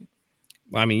Perry, you second.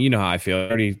 I mean, you know how I feel. I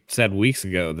already said weeks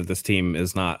ago that this team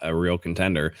is not a real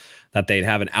contender, that they'd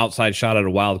have an outside shot at a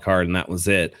wild card, and that was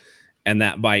it. And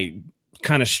that by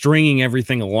kind of stringing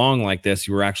everything along like this,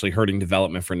 you were actually hurting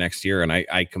development for next year. And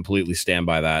I completely stand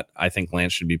by that. I think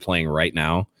Lance should be playing right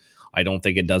now. I don't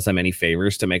think it does them any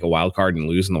favors to make a wild card and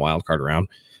lose in the wild card round.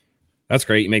 That's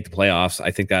great. You make the playoffs.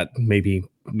 I think that maybe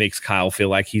makes Kyle feel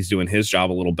like he's doing his job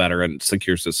a little better and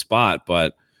secures his spot,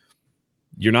 but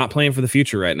you're not playing for the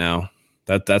future right now.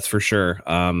 That's for sure.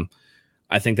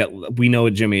 I think that we know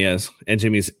what Jimmy is, and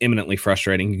Jimmy's imminently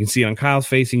frustrating. You can see it on Kyle's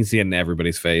face. You can see it in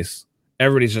everybody's face.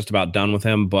 Everybody's just about done with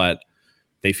him, but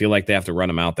they feel like they have to run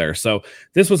him out there. So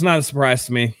this was not a surprise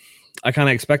to me. I kind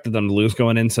of expected them to lose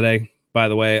going in today, by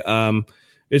the way.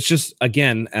 It's just,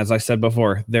 again, as I said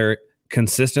before, they're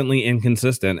consistently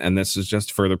inconsistent, and this is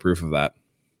just further proof of that.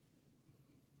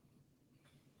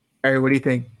 Harry, what do you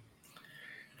think?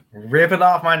 Ripping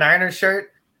off my Niners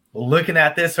shirt, looking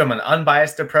at this from an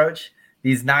unbiased approach.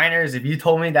 These Niners, if you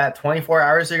told me that 24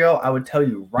 hours ago, I would tell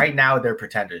you right now they're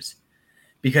pretenders.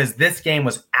 Because this game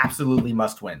was absolutely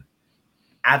must win.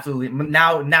 Absolutely.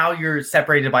 Now you're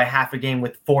separated by half a game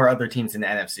with 4 other teams in the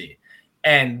NFC.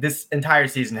 And this entire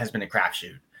season has been a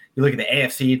crapshoot. You look at the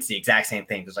AFC, it's the exact same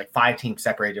thing. There's like 5 teams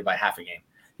separated by half a game.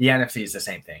 The NFC is the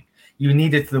same thing. You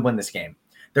needed to win this game.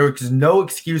 There was no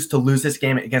excuse to lose this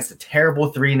game against a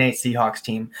terrible 3-8 Seahawks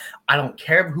team. I don't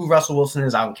care who Russell Wilson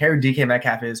is. I don't care who DK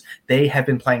Metcalf is. They have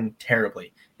been playing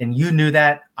terribly. And you knew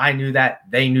that. I knew that.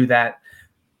 They knew that.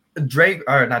 Fred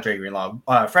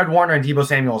Warner and Deebo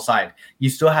Samuel aside, you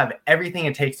still have everything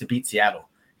it takes to beat Seattle.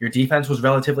 Your defense was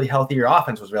relatively healthy. Your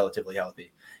offense was relatively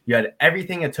healthy. You had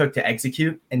everything it took to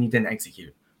execute, and you didn't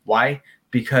execute. Why?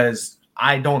 Because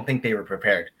I don't think they were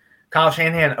prepared. Kyle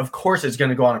Shanahan, of course, is going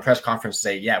to go on a press conference and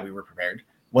say, yeah, we were prepared.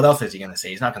 What else is he going to say?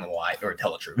 He's not going to lie or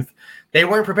tell the truth. They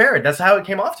weren't prepared. That's how it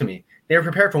came off to me. They were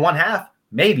prepared for one half,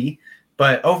 maybe,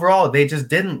 but overall, they just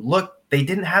didn't look. They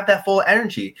didn't have that full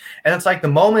energy. And it's like the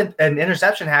moment an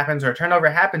interception happens or a turnover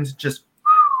happens, just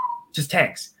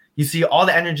tanks. You see all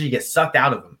the energy get sucked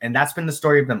out of them. And that's been the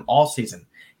story of them all season.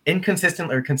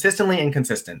 Consistently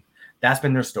inconsistent. That's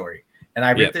been their story. And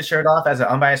I ripped this shirt off as an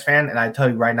unbiased fan, and I tell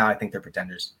you right now, I think they're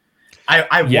pretenders.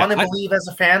 I want to believe as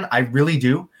a fan, I really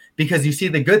do, because you see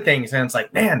the good things, and it's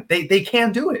like, man, they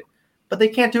can do it. But they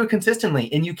can't do it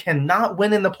consistently, and you cannot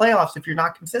win in the playoffs if you're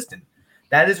not consistent.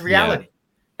 That is reality. Yeah.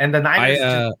 And the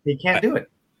Niners, they can't do it.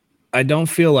 I don't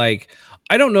feel like –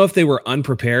 I don't know if they were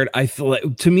unprepared. I feel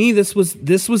like, to me, this was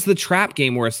the trap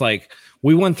game where it's like,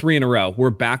 we won 3 in a row. We're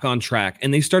back on track.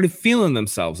 And they started feeling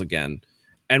themselves again.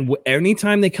 And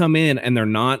anytime they come in and they're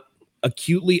not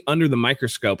acutely under the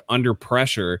microscope, under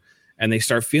pressure, and they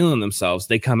start feeling themselves,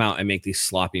 they come out and make these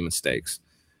sloppy mistakes.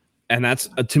 And that's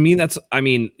to me,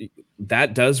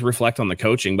 that does reflect on the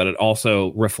coaching, but it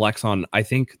also reflects on, I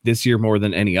think this year more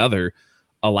than any other,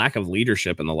 a lack of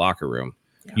leadership in the locker room.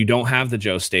 Yeah. You don't have the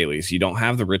Joe Staleys. You don't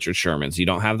have the Richard Shermans. You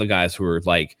don't have the guys who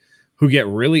get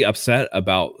really upset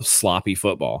about sloppy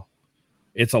football.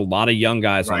 It's a lot of young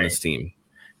guys on this team.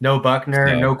 No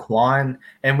Buckner, no Quan.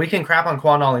 And we can crap on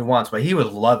Quan all he wants, but he was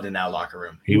loved in that locker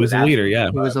room. He was a leader, yeah.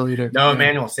 He was a leader. No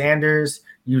Emmanuel Sanders.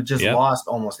 You just lost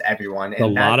almost everyone. And a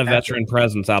lot of veteran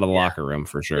presence out of the locker room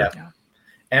for sure. Yeah.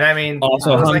 And I mean,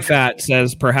 also Hung Fat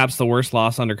says perhaps the worst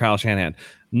loss under Kyle Shanahan.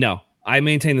 No, I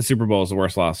maintain the Super Bowl is the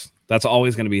worst loss. That's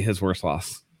always going to be his worst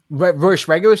loss. Versus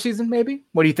regular season, maybe?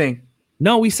 What do you think?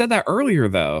 No, we said that earlier,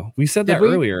 though. We said that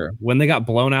earlier when they got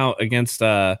blown out against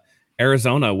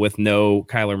Arizona with no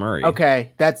Kyler Murray.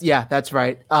 Okay, that's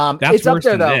right. That's it's up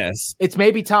there though. This. It's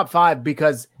maybe top 5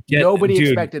 because nobody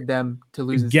expected them to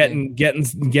lose. Getting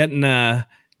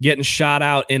shot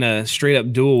out in a straight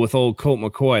up duel with old Colt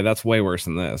McCoy. That's way worse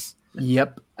than this.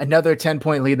 Yep, another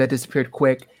 10-point lead that disappeared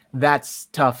quick. That's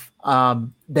tough.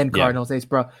 Than Cardinals ace,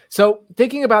 bro. So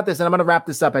thinking about this, and I'm gonna wrap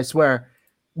this up. I swear,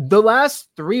 the last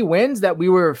 3 wins that we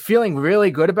were feeling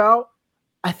really good about,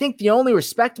 I think the only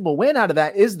respectable win out of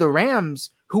that is the Rams,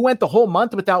 who went the whole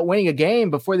month without winning a game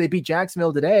before they beat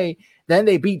Jacksonville today. Then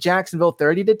they beat Jacksonville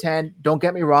 30-10. Don't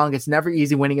get me wrong. It's never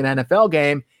easy winning an NFL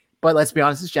game, but let's be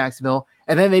honest, it's Jacksonville.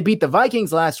 And then they beat the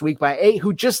Vikings last week by 8,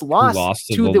 who just lost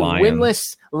to the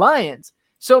winless Lions.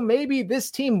 So maybe this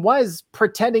team was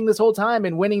pretending this whole time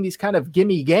and winning these kind of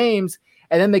gimme games.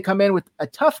 And then they come in with a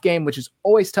tough game, which is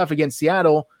always tough against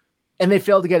Seattle, and they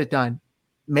failed to get it done.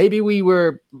 Maybe we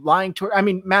were lying to her. I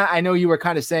mean, Matt, I know you were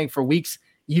kind of saying for weeks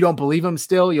you don't believe them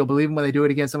still. You'll believe them when they do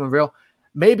it against someone real.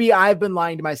 Maybe I've been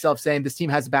lying to myself saying this team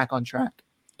has it back on track.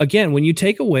 Again, when you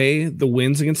take away the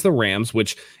wins against the Rams,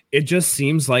 which it just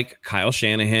seems like Kyle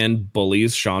Shanahan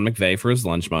bullies Sean McVay for his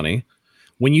lunch money.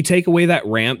 When you take away that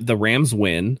the Rams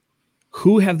win,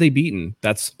 who have they beaten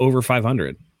that's over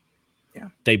 500? Yeah.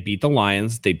 They beat the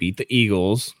Lions. They beat the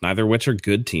Eagles, neither of which are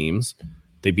good teams.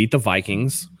 They beat the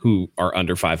Vikings, who are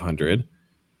under 500.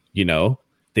 You know,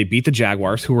 they beat the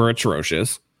Jaguars, who are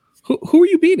atrocious. Who are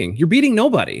you beating? You're beating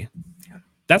nobody. Yeah.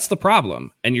 That's the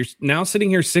problem. And you're now sitting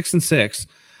here 6-6.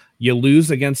 You lose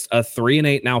against a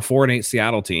 3-8, now 4-8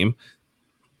 Seattle team.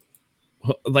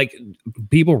 Like,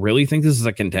 people really think this is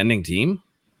a contending team?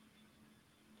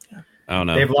 I don't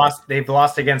know. They've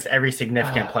lost against every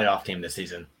significant playoff team this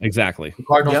season. Exactly. The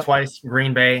Cardinals twice,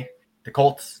 Green Bay, the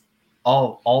Colts,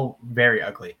 all very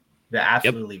ugly. They're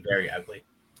absolutely very ugly.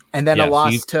 And then a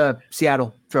loss to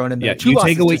Seattle thrown in there. Yeah,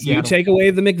 you take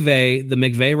away the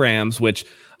McVay Rams, which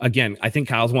again, I think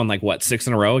Kyle's won 6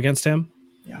 in a row against him.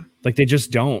 Yeah. Like they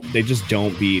just don't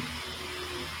beat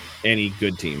any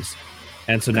good teams.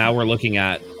 And so now we're looking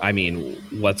at, I mean,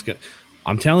 what's good.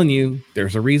 I'm telling you,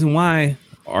 there's a reason why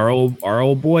our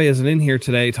old boy isn't in here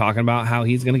today talking about how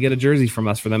he's going to get a jersey from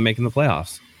us for them making the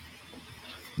playoffs.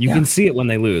 You can see it when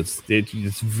they lose.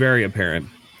 It's very apparent.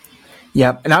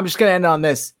 Yep. And I'm just going to end on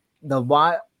this.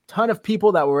 Ton of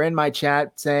people that were in my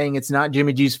chat saying it's not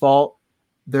Jimmy G's fault.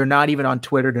 They're not even on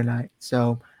Twitter tonight.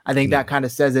 So I think that kind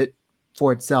of says it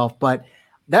for itself. But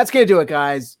that's going to do it,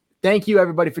 guys. Thank you,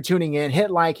 everybody, for tuning in. Hit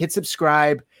like, hit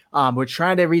subscribe. We're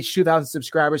trying to reach 2,000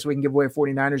 subscribers so we can give away a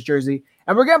 49ers jersey.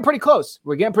 And we're getting pretty close.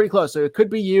 So it could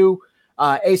be you.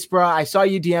 Aspera, I saw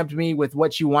you DM'd me with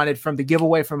what you wanted from the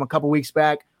giveaway from a couple weeks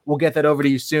back. We'll get that over to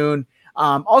you soon.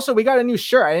 Also, we got a new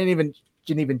shirt. I didn't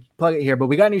even plug it here, but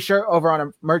we got a new shirt over on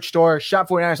our merch store,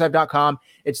 shop49erslife.com.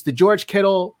 It's the George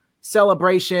Kittle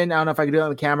celebration. I don't know if I can do it on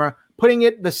the camera. Putting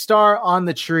the star on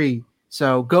the tree.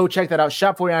 So go check that out,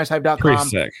 shop49erslife.com. Pretty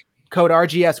sick. Code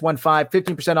RGS15,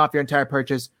 15% off your entire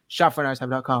purchase,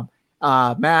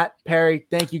 shop49erslife.com. Matt, Perry,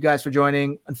 thank you guys for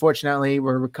joining. Unfortunately,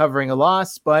 we're recovering a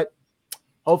loss, but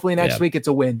hopefully next week it's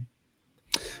a win.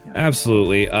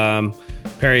 Absolutely.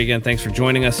 Perry, again, thanks for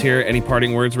joining us here. Any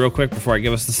parting words real quick before I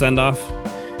give us the send-off?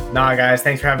 Nah, guys,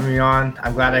 thanks for having me on.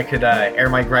 I'm glad I could air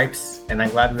my gripes, and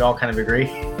I'm glad we all kind of agree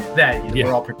that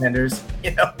we're all pretenders,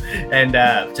 and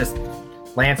just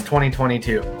Lance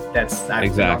 2022. That's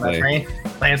exactly.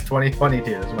 Lance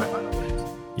 2022. Those are my final words.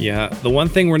 Yeah, the one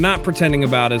thing we're not pretending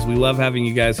about is we love having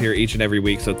you guys here each and every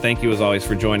week. So thank you as always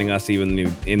for joining us, even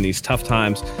in these tough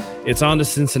times. It's on to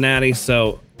Cincinnati.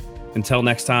 So until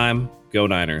next time, go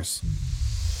Niners.